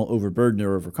long as you don't overburden it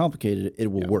or overcomplicate it,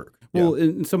 it will work. Well,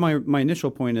 and so my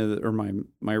initial point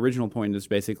my original point is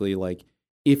basically like,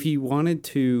 if he wanted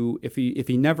to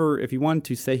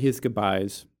say his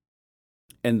goodbyes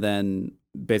and then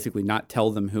basically not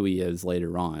tell them who he is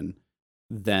later on,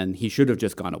 then he should have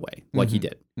just gone away like he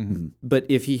did. But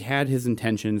if he had his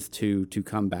intentions to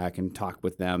come back and talk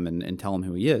with them and tell them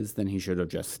who he is, then he should have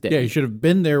just stayed. Yeah, he should have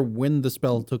been there when the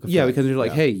spell took effect. Yeah, because they're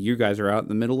like, hey, you guys are out in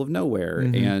the middle of nowhere,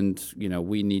 and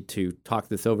we need to talk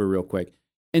this over real quick.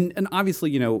 And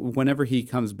obviously, whenever he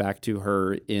comes back to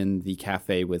her in the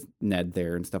cafe with Ned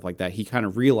there and stuff like that, he kind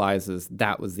of realizes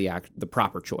that was the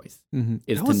proper choice.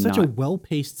 That was such a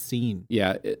well-paced scene.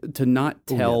 Yeah, to not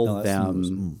tell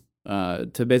them.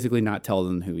 To basically not tell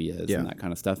them who he is and that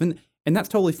kind of stuff, and that's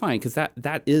totally fine, because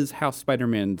that is how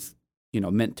Spider-Man's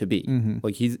meant to be.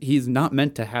 Like he's not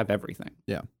meant to have everything.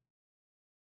 Yeah.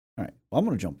 All right. Well, I'm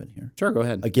going to jump in here. Sure, go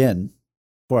ahead again.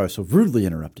 Before I was so rudely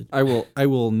interrupted. I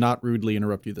will not rudely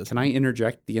interrupt you this time. Can I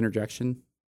interject the interjection?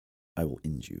 I will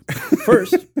end you.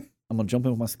 First, I'm going to jump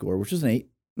in with my score, which is an 8,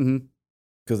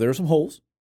 because there are some holes.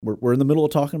 We're in the middle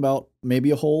of talking about maybe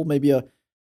a hole, maybe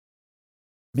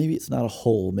it's not a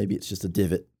hole, maybe it's just a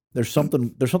divot. There's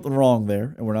something wrong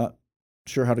there, and we're not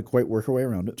sure how to quite work our way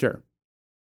around it. Sure.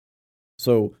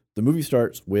 So the movie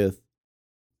starts with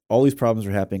all these problems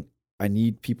are happening. I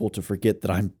need people to forget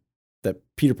that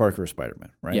Peter Parker is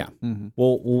Spider-Man, right? Yeah.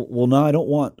 Well, now I don't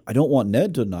want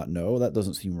Ned to not know. That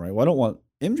doesn't seem right. Well, I don't want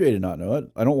MJ to not know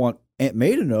it. I don't want Aunt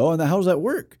May to know. And how does that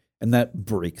work? And that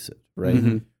breaks it,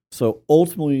 right? So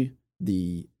ultimately,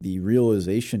 the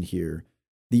realization here.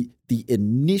 The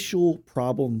initial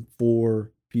problem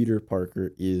for Peter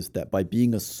Parker is that by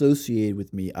being associated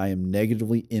with me, I am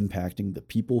negatively impacting the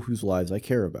people whose lives I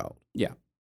care about. Yeah.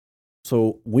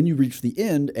 So when you reach the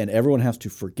end and everyone has to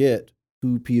forget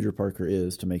who Peter Parker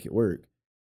is to make it work,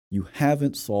 you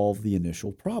haven't solved the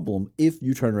initial problem if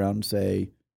you turn around and say,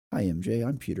 hi, MJ,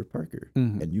 I'm Peter Parker,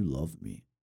 and you love me.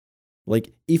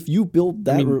 Like, if you build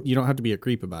that... you don't have to be a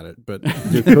creep about it, but...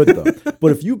 You could, though.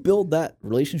 But if you build that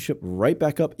relationship right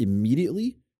back up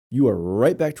immediately, you are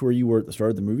right back to where you were at the start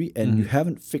of the movie, and you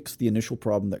haven't fixed the initial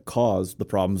problem that caused the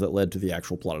problems that led to the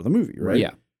actual plot of the movie, right?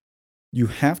 Yeah. You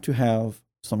have to have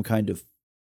some kind of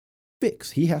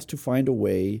fix. He has to find a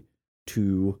way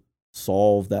to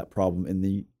solve that problem in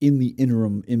the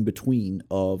interim in between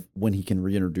of when he can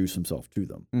reintroduce himself to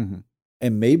them.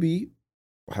 And maybe...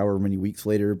 however many weeks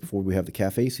later before we have the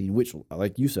cafe scene, which,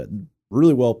 like you said,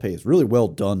 really well paced, really well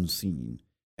done scene.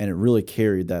 And it really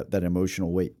carried that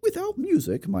emotional weight without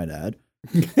music, might add.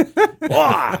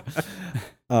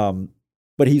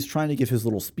 But he's trying to give his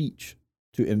little speech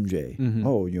to MJ.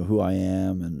 Oh, who I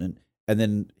am. And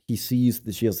then he sees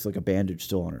that she has like a bandage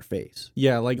still on her face.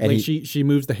 Yeah, she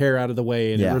moves the hair out of the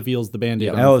way and it reveals the Band-Aid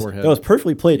on her forehead. That was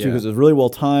perfectly played too, because it was really well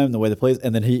timed the way they plays.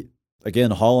 And then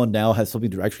again, Holland now has something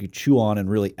to actually chew on and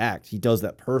really act. He does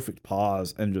that perfect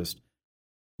pause and just,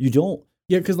 you don't.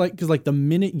 Yeah, because the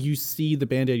minute you see the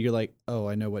Band-Aid, you're like, oh,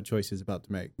 I know what choice he's about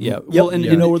to make. Yeah. Well, and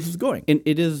you know where this is going. And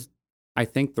it is, I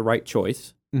think, the right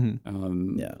choice. And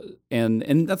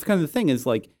that's kind of the thing is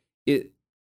like,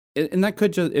 And that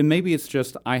could just, and maybe it's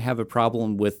just I have a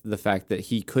problem with the fact that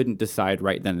he couldn't decide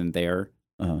right then and there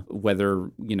whether,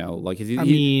 like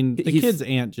the kid's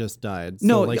aunt just died.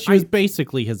 So like she was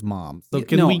basically his mom. So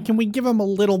can we give him a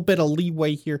little bit of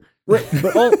leeway here? Right,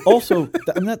 but also,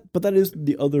 that is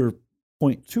the other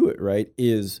point to it, right?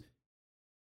 Is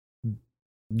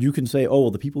you can say, oh,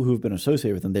 well, the people who have been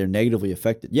associated with him, they're negatively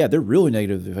affected. Yeah, they're really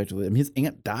negatively affected. I mean, his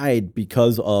aunt died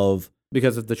because of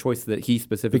the choice that he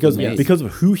specifically made. Because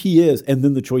of who he is, and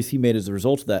then the choice he made as a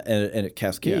result of that, and it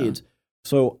cascades. Yeah.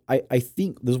 So I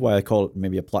think this is why I call it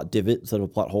maybe a plot divot instead of a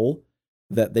plot hole,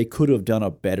 that they could have done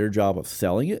a better job of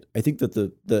selling it. I think that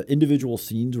the individual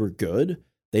scenes were good.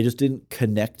 They just didn't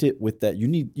connect it with that. You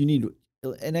need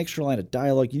an extra line of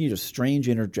dialogue. You need a strange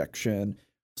interjection,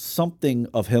 something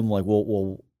of him like,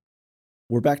 well,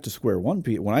 we're back to square one,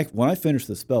 Peter. When I finish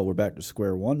the spell, we're back to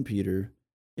square one, Peter.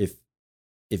 If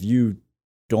you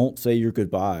don't say your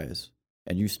goodbyes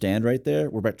and you stand right there,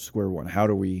 we're back to square one. How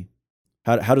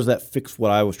does that fix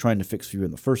what I was trying to fix for you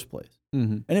in the first place?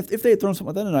 Mm-hmm. And if they had thrown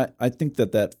something like that in, I think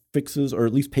that fixes or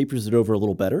at least papers it over a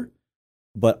little better.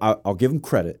 But I'll give them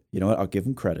credit. You know what? I'll give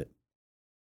them credit.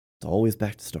 It's always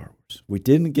back to Star Wars. We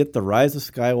didn't get the Rise of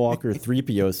Skywalker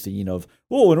 3PO scene of,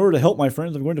 in order to help my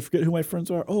friends, I'm going to forget who my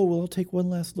friends are. Oh, well, I'll take one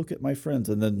last look at my friends.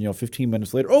 And then, 15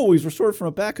 minutes later, he's restored from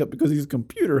a backup because he's a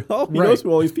computer. Oh, he knows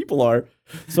who all these people are.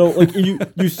 So, like, you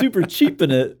super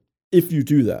cheapen it if you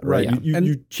do that, right? Yeah.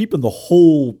 You cheapen the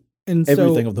whole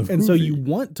everything of the movie. And so you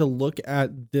want to look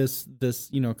at this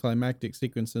climactic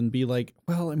sequence and be like,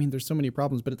 well, I mean, there's so many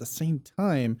problems, but at the same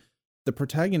time, the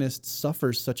protagonist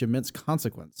suffers such immense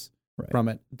consequence from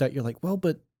it that you're like, well,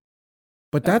 but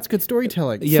that's good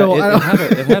storytelling. Yeah, so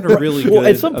it had a really good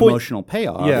at some point, emotional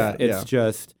payoff. Yeah, it's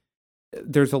just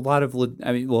there's a lot of we're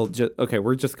going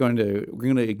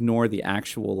to ignore the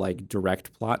actual like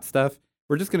direct plot stuff.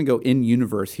 We're just going to go in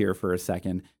universe here for a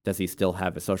second. Does he still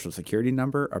have a social security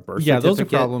number, a birth certificate? Yeah, those are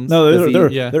problems.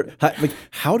 No,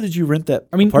 how did you rent that?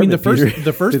 I mean, the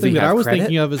first thing that I was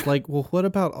thinking of is like, well, what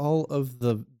about all of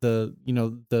the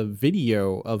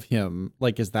video of him?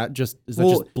 Like, is that just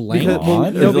blank?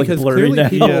 Because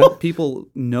clearly people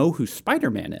know who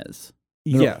Spider-Man is.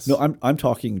 Yes. No, I'm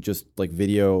talking just like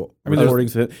video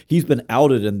recordings. He's been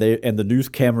outed, and the news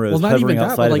camera is hovering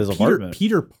outside of his apartment.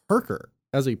 Peter Parker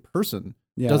as a person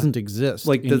doesn't exist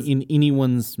in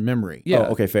anyone's memory. Yeah.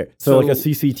 Oh, okay, fair. So like a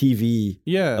CCTV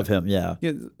of him. Yeah.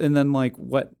 And then like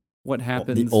what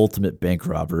happens? The ultimate bank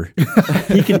robber.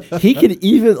 he can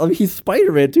even. I mean, he's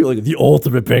Spider-Man too. Like the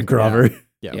ultimate bank robber.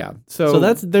 Yeah. So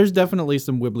there's definitely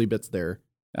some wibbly bits there.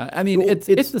 I mean,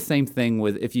 it's the same thing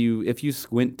with if you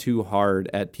squint too hard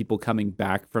at people coming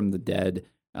back from the dead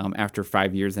after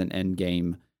 5 years in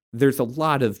Endgame. There's a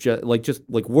lot of just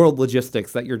world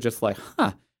logistics that you're just like,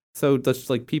 huh. So does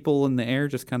like people in the air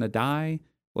just kind of die?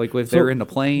 Like if they're in a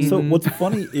plane? So what's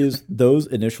funny is those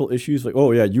initial issues, like,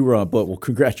 oh yeah, you were on a boat. Well,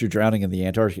 congrats, you're drowning in the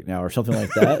Antarctic now, or something like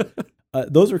that.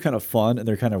 Those are kind of fun and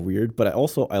they're kind of weird. But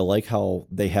I like how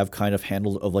they have kind of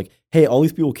handled of like, hey, all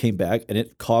these people came back and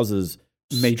it causes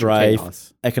major strife,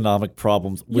 chaos, economic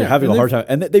problems. We're having a hard time.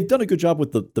 And they've done a good job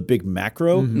with the big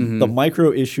macro, the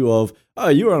micro issue of,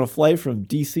 you were on a flight from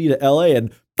DC to LA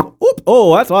and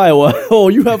that's Iowa. Oh,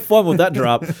 you have fun with that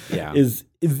drop. It's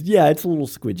a little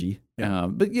squidgy.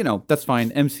 But that's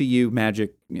fine. MCU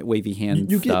magic, wavy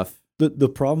hand stuff. The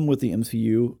problem with the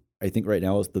MCU, I think right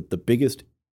now, is that the biggest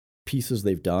pieces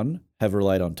they've done have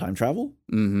relied on time travel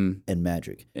and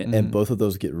magic. And both of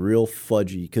those get real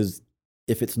fudgy because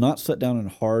if it's not set down in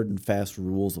hard and fast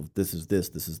rules of this is this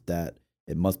is that,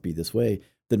 it must be this way,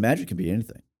 then magic can be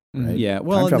anything, right? Yeah,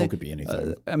 well, time travel could be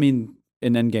anything. I mean,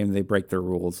 in Endgame, they break their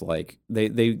rules. Like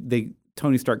they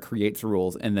Tony Stark creates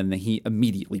rules, and then he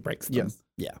immediately breaks them. Yes.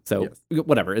 Yeah. So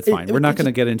whatever, it's fine. We're not going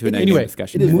to get into an Endgame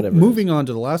discussion. Moving on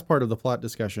to the last part of the plot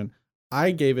discussion,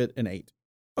 I gave it an 8.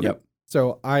 Okay. Yep.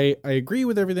 So I agree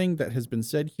with everything that has been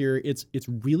said here. It's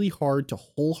really hard to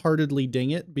wholeheartedly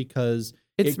ding it because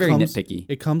it's very nitpicky.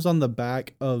 It comes on the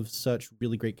back of such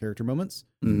really great character moments.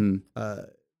 Mm-hmm.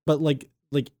 But like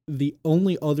the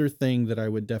only other thing that I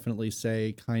would definitely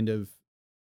say kind of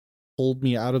pulled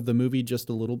me out of the movie just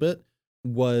a little bit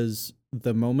was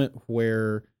the moment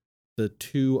where the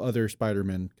two other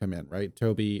Spider-Men come in, right?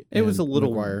 Tobey and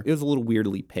Maguire. It was a little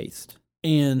weirdly paced.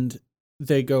 And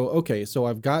they go, okay, so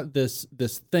I've got this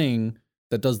thing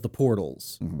that does the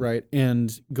portals, right?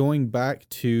 And going back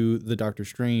to the Doctor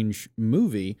Strange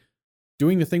movie,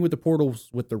 doing the thing with the portals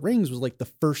with the rings was like the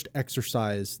first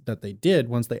exercise that they did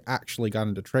once they actually got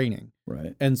into training.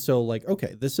 Right. And so like,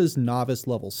 okay, this is novice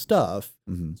level stuff.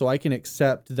 So I can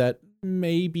accept that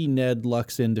maybe Ned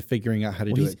lucks into figuring out how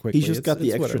to do it quickly. He's just got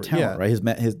the extra talent,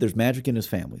 right? There's magic in his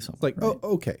family. It's like, right?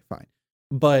 oh, okay, fine.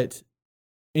 But,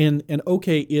 and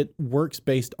okay, it works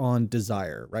based on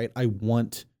desire, right? I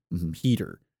want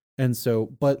Peter. And so,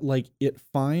 but like it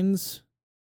finds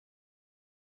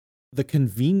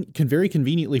very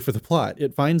conveniently for the plot,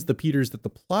 it finds the Peters that the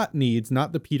plot needs,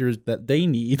 not the Peters that they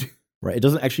need. Right. It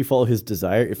doesn't actually follow his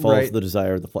desire. It follows the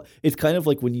desire of the plot. It's kind of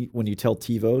like when you tell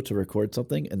TiVo to record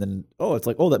something and then, it's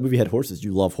like, that movie had horses.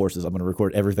 You love horses. I'm going to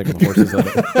record everything with horses in it.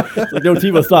 It's like, no,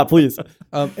 TiVo, stop, please.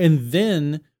 And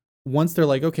then once they're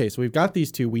like, okay, so we've got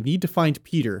these two, we need to find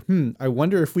Peter. I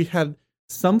wonder if we had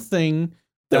something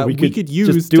that we could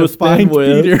use to find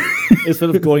Peter instead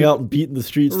of going out and beating the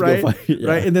streets to go find Peter.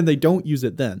 Right. And then they don't use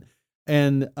it then.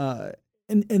 And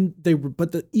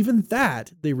even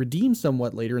that they redeem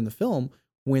somewhat later in the film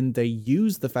when they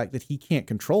use the fact that he can't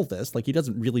control this, like he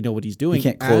doesn't really know what he's doing. He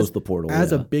can't close the portal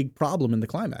as a big problem in the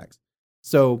climax.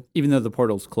 So even though the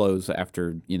portals close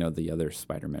after the other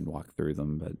Spider-Men walk through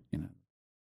them, but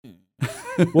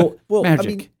well,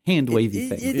 magic, hand wavy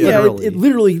thing. It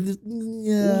literally,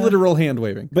 literal hand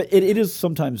waving. But it is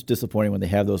sometimes disappointing when they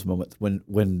have those moments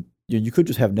when you could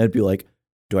just have Ned be like,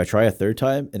 "Do I try a third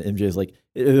time?" And MJ is like,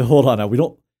 "Hold on, now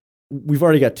we've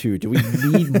already got 2. Do we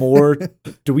need more?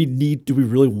 Do we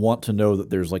really want to know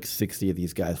that there's like 60 of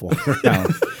these guys walking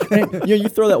around?" And, you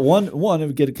throw that one, it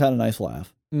would get a kind of nice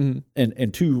laugh.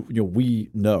 And 2, we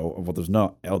know, there's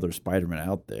not other Spider-Man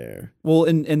out there. Well,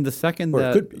 in the second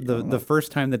the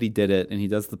first time that he did it and he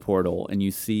does the portal and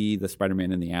you see the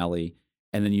Spider-Man in the alley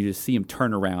and then you just see him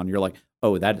turn around, you're like,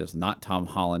 oh, that is not Tom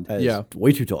Holland.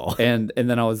 Way too tall. And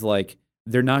then I was like,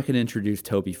 they're not going to introduce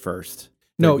Toby first.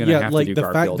 No, like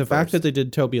the fact that they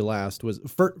did Toby last was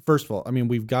first of all. I mean,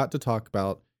 we've got to talk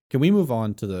about. Can we move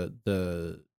on to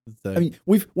the? I mean,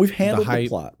 we've handled the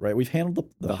plot, right? We've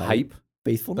handled the hype.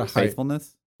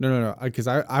 Faithfulness? No. Because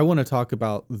I want to talk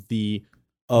about the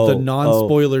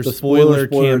non-spoiler spoiler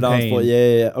campaign.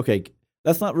 Yeah. Okay,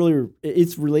 that's not really.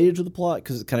 It's related to the plot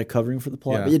because it's kind of covering for the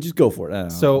plot. But just go for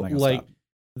it. So like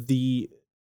the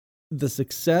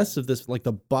success of this, like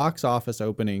the box office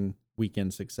opening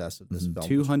weekend success of this film,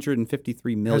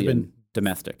 253 million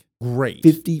domestic. Great,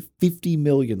 50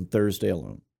 million Thursday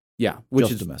alone. Yeah, which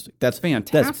just is domestic. That's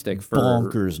fantastic. That's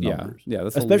bonkers numbers. Yeah,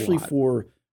 that's especially a lot. For.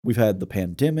 We've had the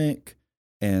pandemic,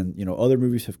 and other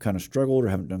movies have kind of struggled or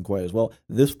haven't done quite as well.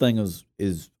 This thing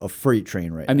is a freight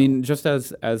train right now. I mean, just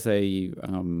as a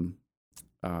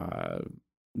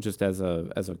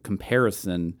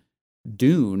comparison,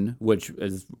 Dune, which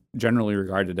is generally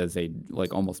regarded as a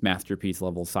like almost masterpiece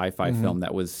level sci-fi film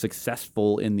that was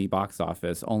successful in the box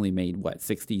office, only made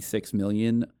 66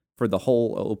 million for the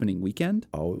whole opening weekend.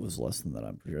 Oh, it was less than that.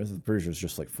 I'm pretty sure it's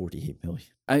just like 48 million.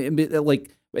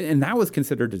 And that was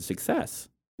considered a success.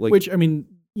 Which, I mean,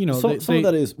 some of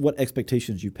that is what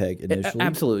expectations you peg initially.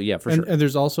 Absolutely, yeah, for sure. And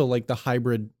there's also like the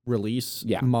hybrid release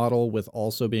model with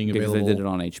also being available. Because they did it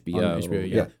on HBO.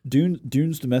 Yeah.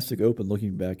 Dune's domestic open,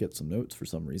 looking back at some notes for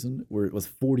some reason, where it was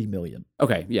 40 million.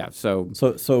 Okay, yeah. So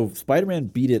Spider-Man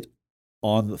beat it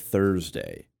on the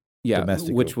Thursday. Yeah,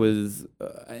 which was,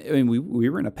 we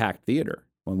were in a packed theater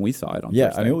when we saw it on Thursday.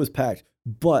 Yeah, I mean, it was packed.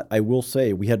 But I will say,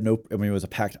 it was a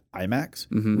packed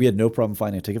IMAX. We had no problem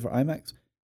finding a ticket for IMAX.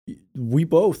 We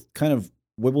both kind of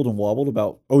wibbled and wobbled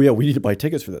about, we need to buy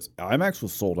tickets for this. IMAX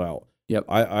was sold out. Yep.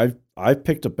 I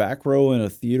picked a back row in a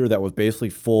theater that was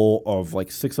basically full of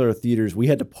like 6 other theaters. We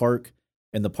had to park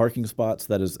in the parking spots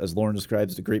that is, as Lauren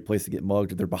describes, is a great place to get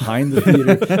mugged. They're behind the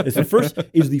theater.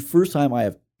 It's the first time I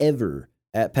have ever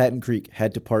at Patton Creek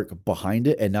had to park behind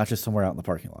it and not just somewhere out in the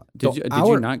parking lot. Did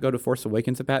you not go to Force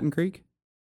Awakens at Patton Creek?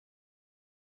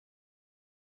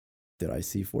 Did I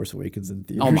see Force Awakens in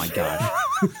theaters? Oh my gosh!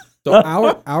 So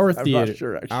our theater, I'm not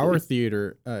sure, actually. Our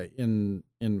theater in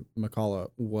McCalla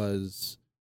was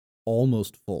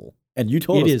almost full, and you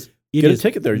told us get a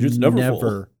ticket there. It's never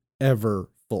full. Ever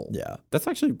full. Yeah, that's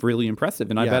actually really impressive,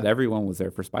 and I bet everyone was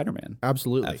there for Spider-Man.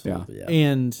 Absolutely. Yeah.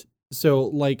 And so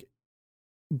like,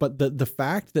 but the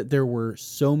fact that there were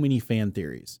so many fan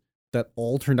theories that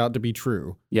all turned out to be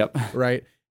true. Yep. Right.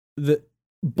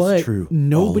 But true.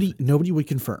 Nobody would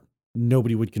confirm.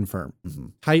 Nobody would confirm.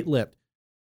 Tight-lipped.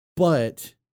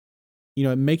 But,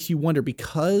 it makes you wonder,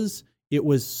 because it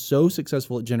was so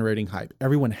successful at generating hype,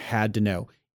 everyone had to know,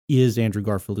 is Andrew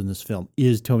Garfield in this film?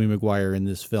 Is Tobey Maguire in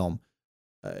this film?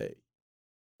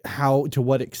 How, to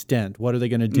what extent? What are they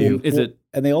going to do?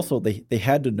 And they also, they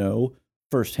had to know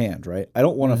firsthand, right? I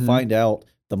don't want to find out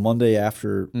the Monday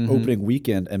after opening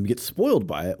weekend and get spoiled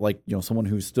by it, like someone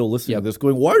who's still listening to this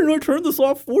going, why didn't I turn this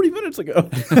off 40 minutes ago?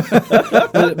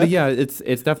 but yeah, it's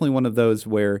definitely one of those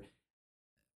where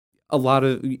a lot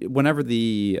of whenever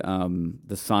the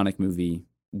Sonic movie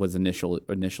was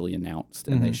initially announced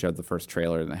and they showed the first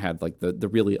trailer and it had like the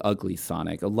really ugly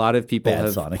Sonic, a lot of people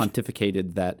have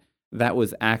pontificated that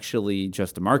was actually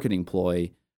just a marketing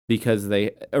ploy because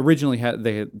they originally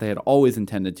had always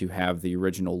intended to have the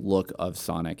original look of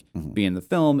Sonic be in the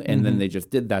film, and then they just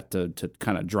did that to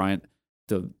kind of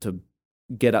to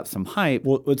get up some hype.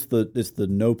 Well, it's the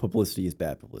no publicity is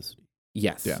bad publicity.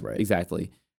 Yes, right,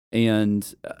 exactly.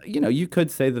 And you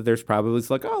could say that there's probably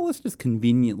like, oh, let's just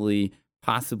conveniently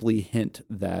possibly hint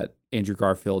that Andrew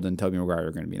Garfield and Tobey Maguire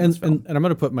are going to be in this film. And I'm going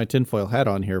to put my tinfoil hat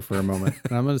on here for a moment,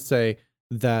 and I'm going to say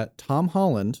that Tom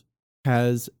Holland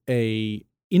has a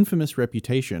infamous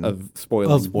reputation of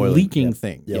leaking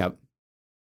things. Yep.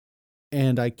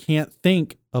 And I can't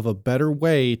think of a better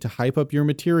way to hype up your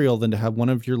material than to have one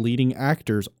of your leading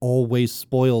actors always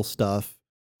spoil stuff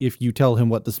if you tell him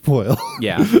what to spoil.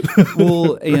 Yeah.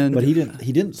 Well, but he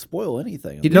didn't spoil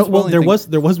anything. There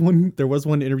was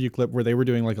one interview clip where they were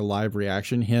doing like a live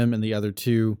reaction, him and the other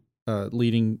two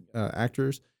leading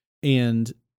actors,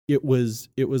 and it was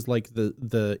like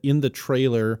the in the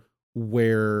trailer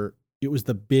where it was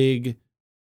the big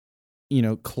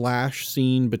clash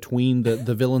scene between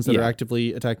the villains that are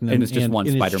actively attacking them, and it's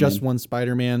just one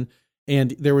Spider-Man.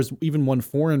 And there was even one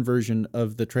foreign version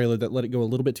of the trailer that let it go a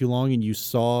little bit too long, and you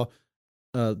saw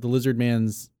the Lizard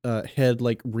Man's head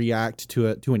like react to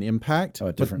an impact.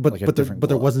 Oh, but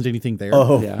there wasn't anything there.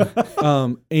 Oh, yeah.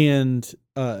 And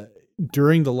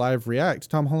during the live react,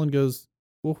 Tom Holland goes,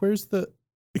 "Well, where's the?"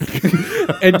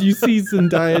 And you see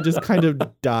Zendaya just kind of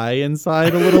die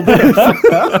inside a little bit.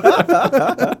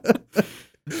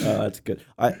 That's good.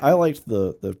 I liked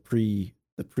the pre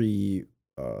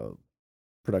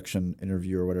production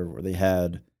interview or whatever where they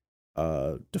had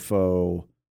Dafoe,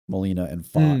 Molina, and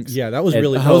Fox. Yeah, that was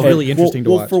really interesting to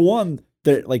watch. Well, for one,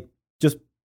 they like just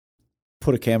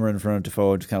put a camera in front of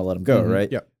Dafoe and just kind of let him go, right?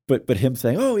 Yeah. But him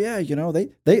saying, "Oh yeah,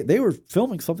 they were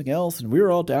filming something else, and we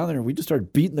were all down there, and we just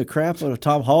started beating the crap out of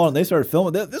Tom Holland, and they started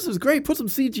filming. This is great. Put some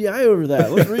CGI over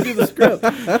that. Let's redo the script."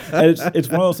 And it's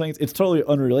one of those things. It's totally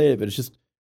unrelated, but it's just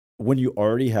when you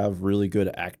already have really good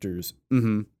actors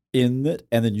in it,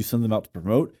 and then you send them out to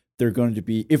promote, they're going to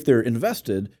be, if they're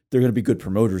invested, they're going to be good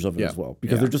promoters of it as well,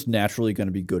 because they're just naturally going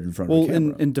to be good in front of the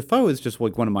camera. And Dafoe is just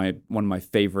like one of my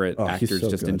favorite actors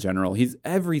just in general.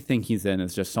 Everything he's in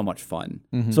is just so much fun.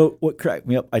 So what cracked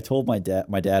me up, I told my dad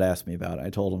asked me about it. I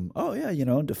told him, "Oh yeah,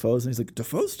 Dafoe's," and he's like,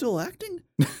 "Dafoe's still acting?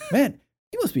 Man,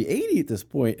 he must be 80 at this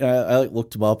point." And I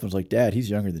looked him up and was like, "Dad, he's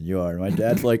younger than you are." And my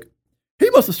dad's like, "He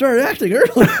must have started acting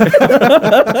early,"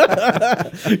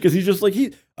 because he's just like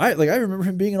I remember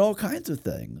him being in all kinds of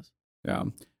things. Yeah.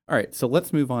 All right. So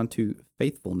let's move on to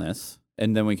Faithfulness,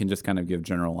 and then we can just kind of give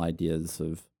general ideas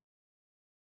of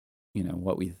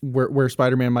what we where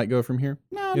Spider-Man might go from here.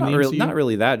 No, not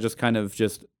really that. Just kind of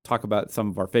talk about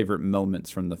some of our favorite moments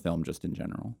from the film, just in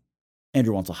general.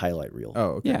 Andrew wants a highlight reel. Oh,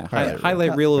 okay. Yeah,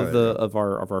 highlight reel of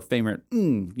our favorite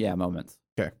moments.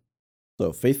 Okay.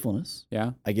 So Faithfulness.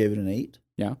 Yeah. I gave it an 8.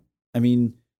 Yeah. I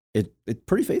mean, it's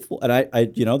pretty faithful. And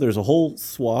I there's a whole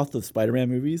swath of Spider-Man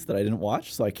movies that I didn't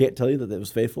watch, so I can't tell you that it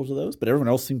was faithful to those, but everyone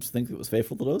else seems to think it was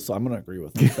faithful to those, so I'm going to agree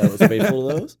with them that it was faithful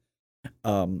to those.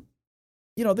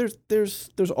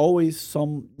 There's always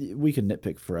some, we can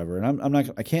nitpick forever, and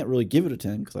I can't really give it a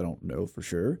 10 because I don't know for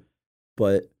sure,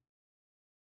 but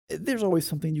there's always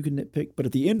something you can nitpick. But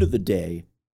at the end of the day,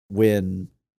 when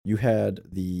you had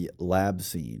the lab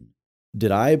scene, did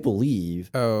I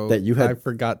believe that you had... I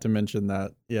forgot to mention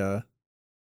that. Yeah.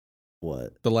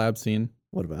 What? The lab scene.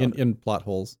 What about in plot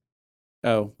holes?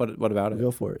 Oh, what about it?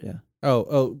 Go for it, yeah.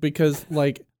 Because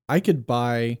like I could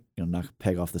buy... knock a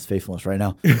peg off this Faithfulness right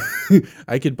now.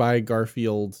 I could buy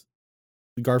Garfield's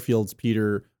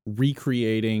Peter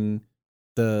recreating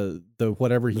the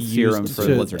whatever he used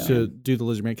to do the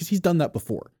Lizard Man, because he's done that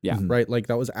before. Yeah. Right? Like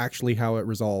that was actually how it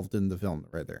resolved in the film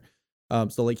right there.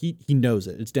 So like he knows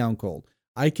it. It's down cold.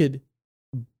 I could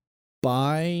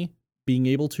buy being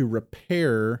able to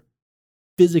repair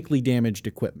physically damaged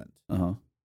equipment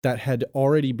that had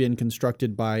already been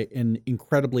constructed by an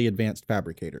incredibly advanced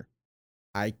fabricator.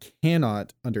 I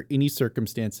cannot, under any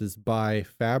circumstances, buy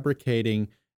fabricating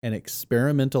an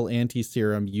experimental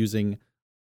anti-serum using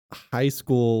high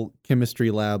school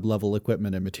chemistry lab level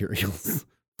equipment and materials.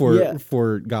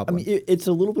 For Goblin. I mean, it's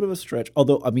a little bit of a stretch.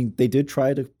 Although, I mean, they did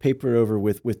try to paper it over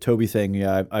with Toby saying,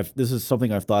 "Yeah, this is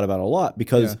something I've thought about a lot,"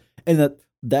 because and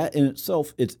that in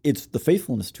itself, it's the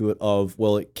faithfulness to it of,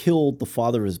 well, it killed the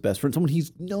father of his best friend, someone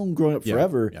he's known growing up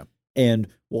forever, and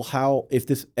well,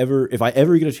 if I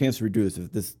ever get a chance to redo this,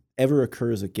 if this ever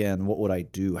occurs again, what would I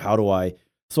do? How do I?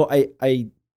 So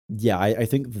I Yeah, I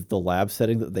think that the lab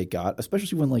setting that they got,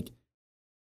 especially when like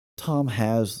Tom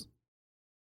has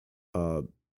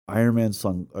Iron Man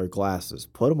glasses,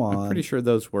 put them on. I'm pretty sure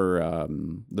those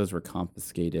were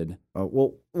confiscated.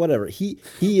 Well, whatever. He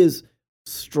is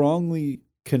strongly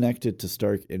connected to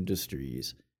Stark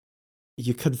Industries.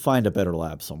 You could find a better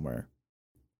lab somewhere.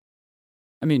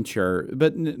 I mean, sure,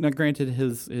 but now granted,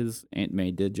 his Aunt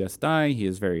May did just die. He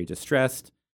is very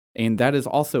distressed, and that is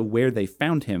also where they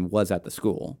found him, was at the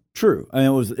school. True. I mean,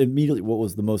 it was immediately what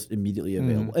was the most immediately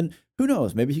available, and who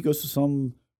knows? Maybe he goes to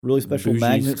some really special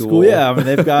magnet school. Yeah, I mean,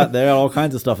 they got all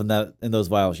kinds of stuff in those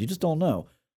vials. You just don't know.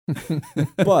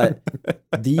 But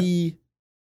the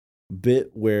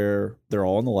bit where they're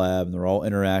all in the lab and they're all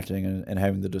interacting and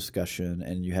having the discussion,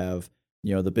 and you have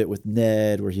the bit with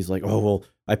Ned where he's like, "Oh well,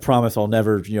 I promise I'll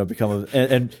never become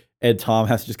a," and Tom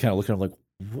has to just kind of look at him like,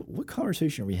 "What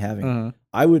conversation are we having?"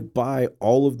 I would buy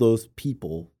all of those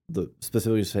people,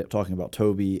 specifically talking about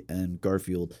Tobey and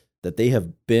Garfield, that they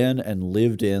have been and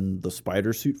lived in the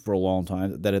spider suit for a long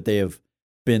time, that they have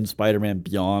been Spider-Man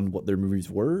beyond what their movies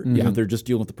were. They're just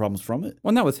dealing with the problems from it. Well,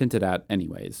 and that was hinted at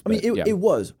anyways. I mean, it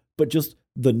was, but just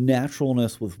the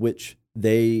naturalness with which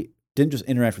they didn't just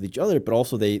interact with each other, but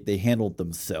also they handled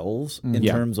themselves in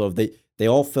terms of they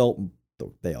all felt,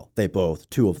 they both,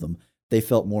 two of them, they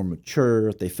felt more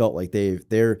mature. They felt like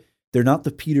they're not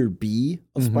the Peter B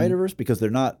of Spider-Verse because they're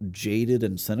not jaded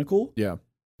and cynical. Yeah.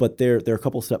 But they're a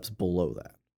couple steps below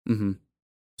that. Mm-hmm.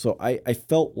 So I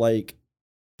felt like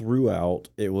throughout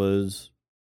it was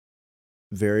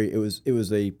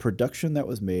a production that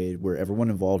was made where everyone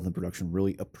involved in the production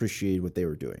really appreciated what they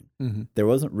were doing. There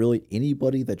wasn't really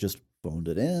anybody that just phoned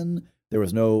it in. There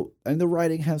was no, and the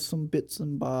writing has some bits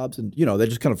and bobs, and they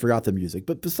just kind of forgot the music.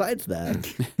 But besides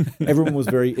that, everyone was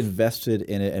very invested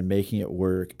in it and making it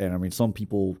work. And I mean, some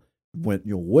people went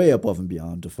way above and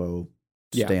beyond. Dafoe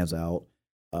stands out.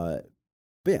 But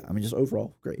yeah, I mean, just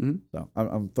overall great. So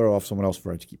I'm throw off someone else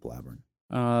for it to keep blabbering.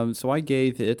 So I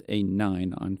gave it a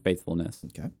 9 on faithfulness.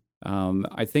 Okay.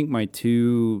 I think my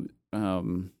two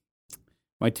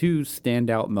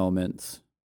standout moments,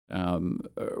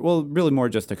 well, really more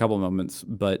just a couple moments,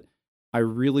 but I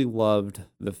really loved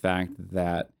the fact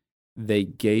that they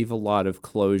gave a lot of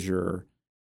closure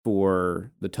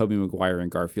for the Tobey Maguire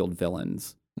and Garfield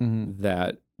villains.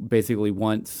 That basically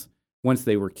once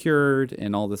they were cured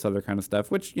and all this other kind of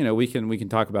stuff, which we can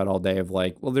talk about all day, of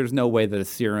like, well, there's no way that a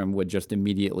serum would just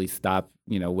immediately stop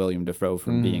William Dafoe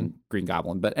from being Green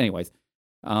Goblin. But anyways,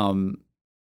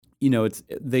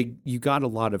 you got a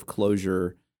lot of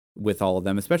closure with all of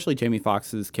them, especially Jamie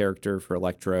Foxx's character for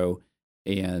Electro,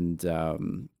 and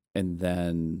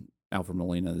then Alfred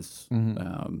Molina's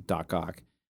Doc Ock,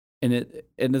 and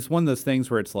it's one of those things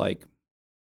where it's like,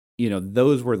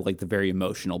 those were like the very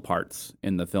emotional parts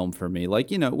in the film for me.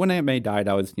 Like, when Aunt May died,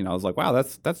 I was like, wow,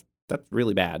 that's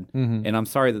really bad. And I'm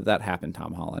sorry that happened,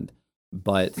 Tom Holland.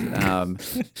 But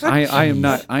I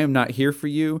am not here for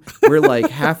you. We're like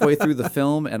halfway through the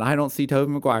film and I don't see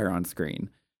Tobey Maguire on screen.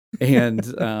 And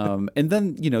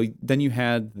then you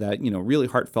had that, really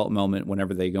heartfelt moment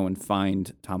whenever they go and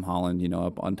find Tom Holland,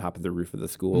 up on top of the roof of the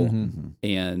school.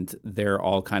 And they're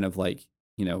all kind of like,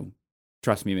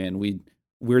 trust me, man,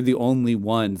 we're the only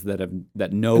ones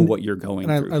that know what you're going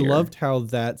through. I loved how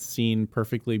that scene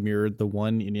perfectly mirrored the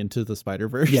one in Into the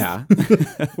Spider-Verse. Yeah.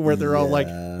 Where they're all like,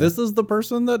 this is the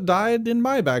person that died in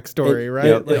my backstory, right?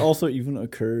 It also even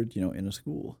occurred, in a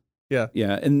school. Yeah.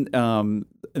 Yeah. And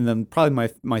then probably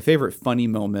my favorite funny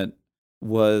moment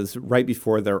was right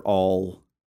before they're all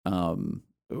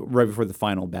right before the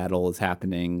final battle is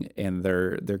happening, and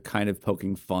they're kind of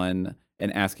poking fun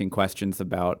and asking questions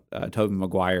about Tobey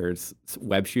Maguire's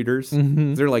web shooters.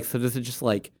 They're like, so does it just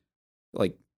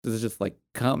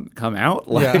come out?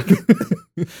 Like,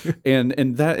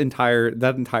 and that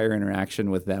entire interaction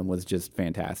with them was just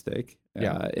fantastic.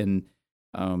 And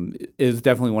it was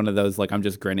definitely one of those, like, I'm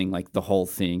just grinning like the whole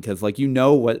scene, because like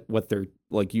what they're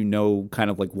like, kind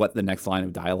of like what the next line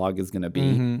of dialogue is going to be,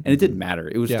 and it didn't matter.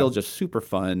 It was still just super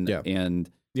fun, and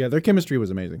their chemistry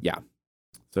was amazing. Yeah.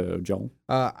 So Joel,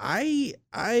 I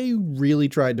really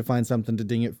tried to find something to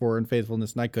ding it for in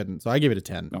faithfulness, and I couldn't. So I gave it a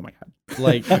 10. Oh my god!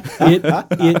 Like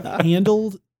it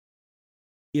handled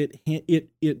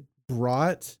it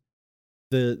brought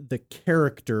the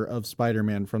character of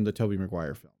Spider-Man from the Tobey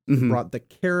Maguire film. It brought the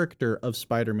character of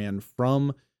Spider-Man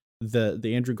from the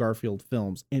Andrew Garfield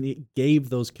films, and it gave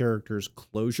those characters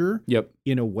closure.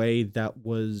 In a way that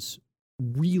was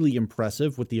really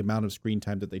impressive with the amount of screen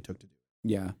time that they took to do.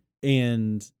 Yeah.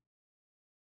 And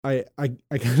I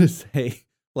gotta say,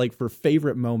 like, for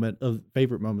favorite moments of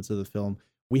the film,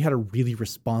 we had a really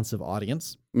responsive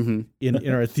audience Mm-hmm.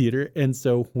 in our theater. And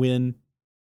so when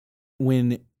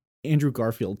Andrew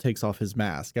Garfield takes off his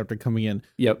mask after coming in,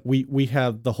 Yep. we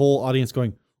have the whole audience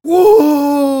going,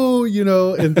 whoa, you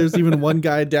know, and there's even one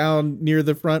guy down near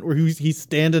the front where he's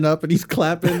standing up and he's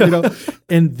clapping, you know.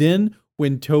 And then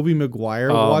when Tobey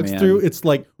Maguire walks through, it's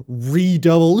like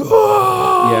redoubled.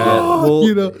 Yeah, well,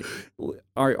 you know,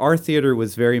 our theater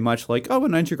was very much like, oh,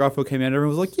 when Andrew Garfield came in,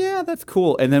 everyone was like, yeah, that's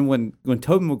cool. And then when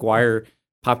Tobey Maguire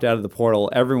popped out of the portal,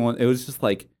 everyone was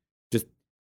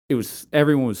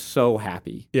so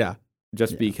happy. Yeah.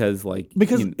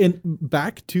 Because and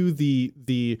back to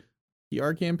the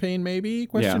PR campaign, maybe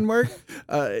question mark.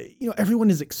 You know, everyone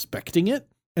is expecting it,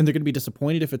 and they're going to be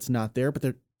disappointed if it's not there, but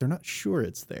they're not sure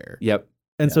it's there. Yep.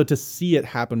 And so to see it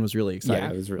happen was really exciting.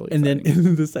 Yeah, it was really exciting. And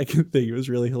then the second thing, it was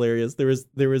really hilarious. There was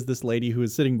this lady who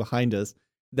was sitting behind us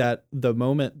that the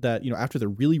moment that, you know, after the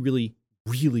really, really,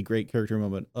 really great character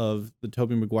moment of the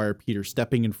Tobey Maguire Peter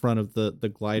stepping in front of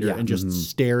the glider and just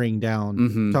staring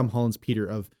down Tom Holland's Peter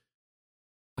of,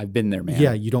 I've been there, man.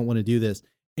 Yeah, you don't want to do this.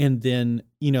 And then,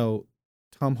 you know,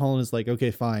 Tom Holland is like, okay,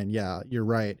 fine. Yeah, you're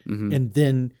right. Mm-hmm. And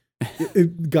then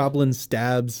Goblin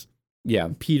stabs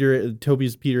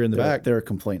Toby's Peter in the back. There are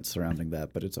complaints surrounding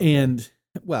that, but it's okay. And,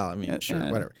 well, I mean, sure,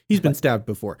 whatever. He's been stabbed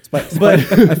before. But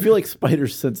I feel like spider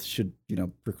sense should, you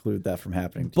know, preclude that from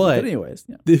happening. But anyways,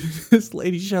 this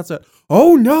lady shouts out,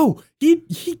 "Oh no, he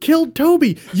killed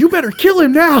Toby. You better kill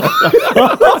him now."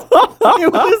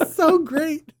 It was so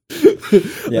great.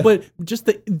 Yeah.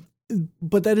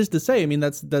 But that is to say, I mean,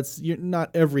 that's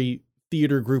not every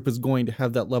theater group is going to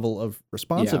have that level of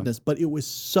responsiveness, but it was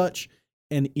such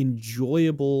an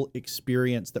enjoyable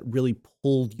experience that really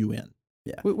pulled you in.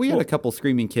 Yeah, we had a couple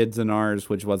screaming kids in ours,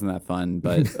 which wasn't that fun,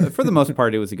 but for the most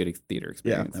part, it was a good theater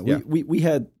experience. Yeah, we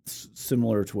had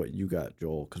similar to what you got,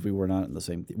 Joel, because we were not in the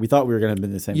same. We thought we were going to be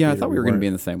in the same. Yeah, theater. I thought we were going to be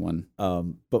in the same one.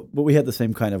 But we had the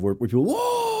same kind of where people,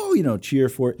 whoa, you know, cheer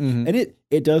for it, and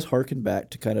it does harken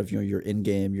back to kind of, you know, your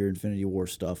Endgame, your Infinity War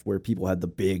stuff, where people had the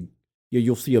big.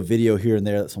 You'll see a video here and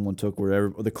there that someone took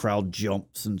where the crowd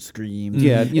jumps and screams.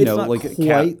 Yeah, it's not like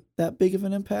quite that big of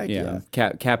an impact. Yeah.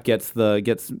 Cap gets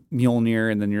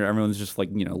Mjolnir, and then everyone's just like,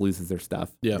 you know, loses their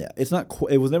stuff. Yeah. It's not.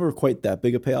 It was never quite that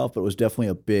big a payoff, but it was definitely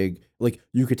a big. Like,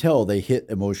 you could tell they hit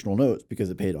emotional notes because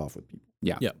it paid off with people.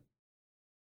 Yeah.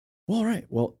 Well, all right.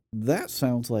 Well, that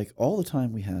sounds like all the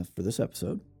time we have for this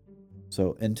episode.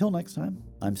 So until next time,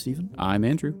 I'm Steven. I'm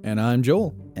Andrew. And I'm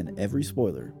Joel. And every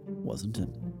spoiler was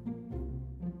intended.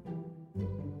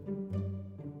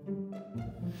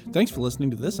 Thanks for listening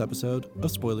to this episode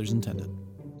of Spoilers Intended.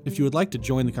 If you would like to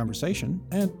join the conversation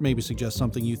and maybe suggest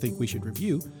something you think we should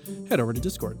review, head over to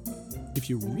Discord. If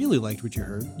you really liked what you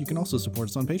heard, you can also support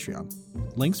us on Patreon.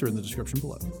 Links are in the description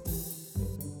below.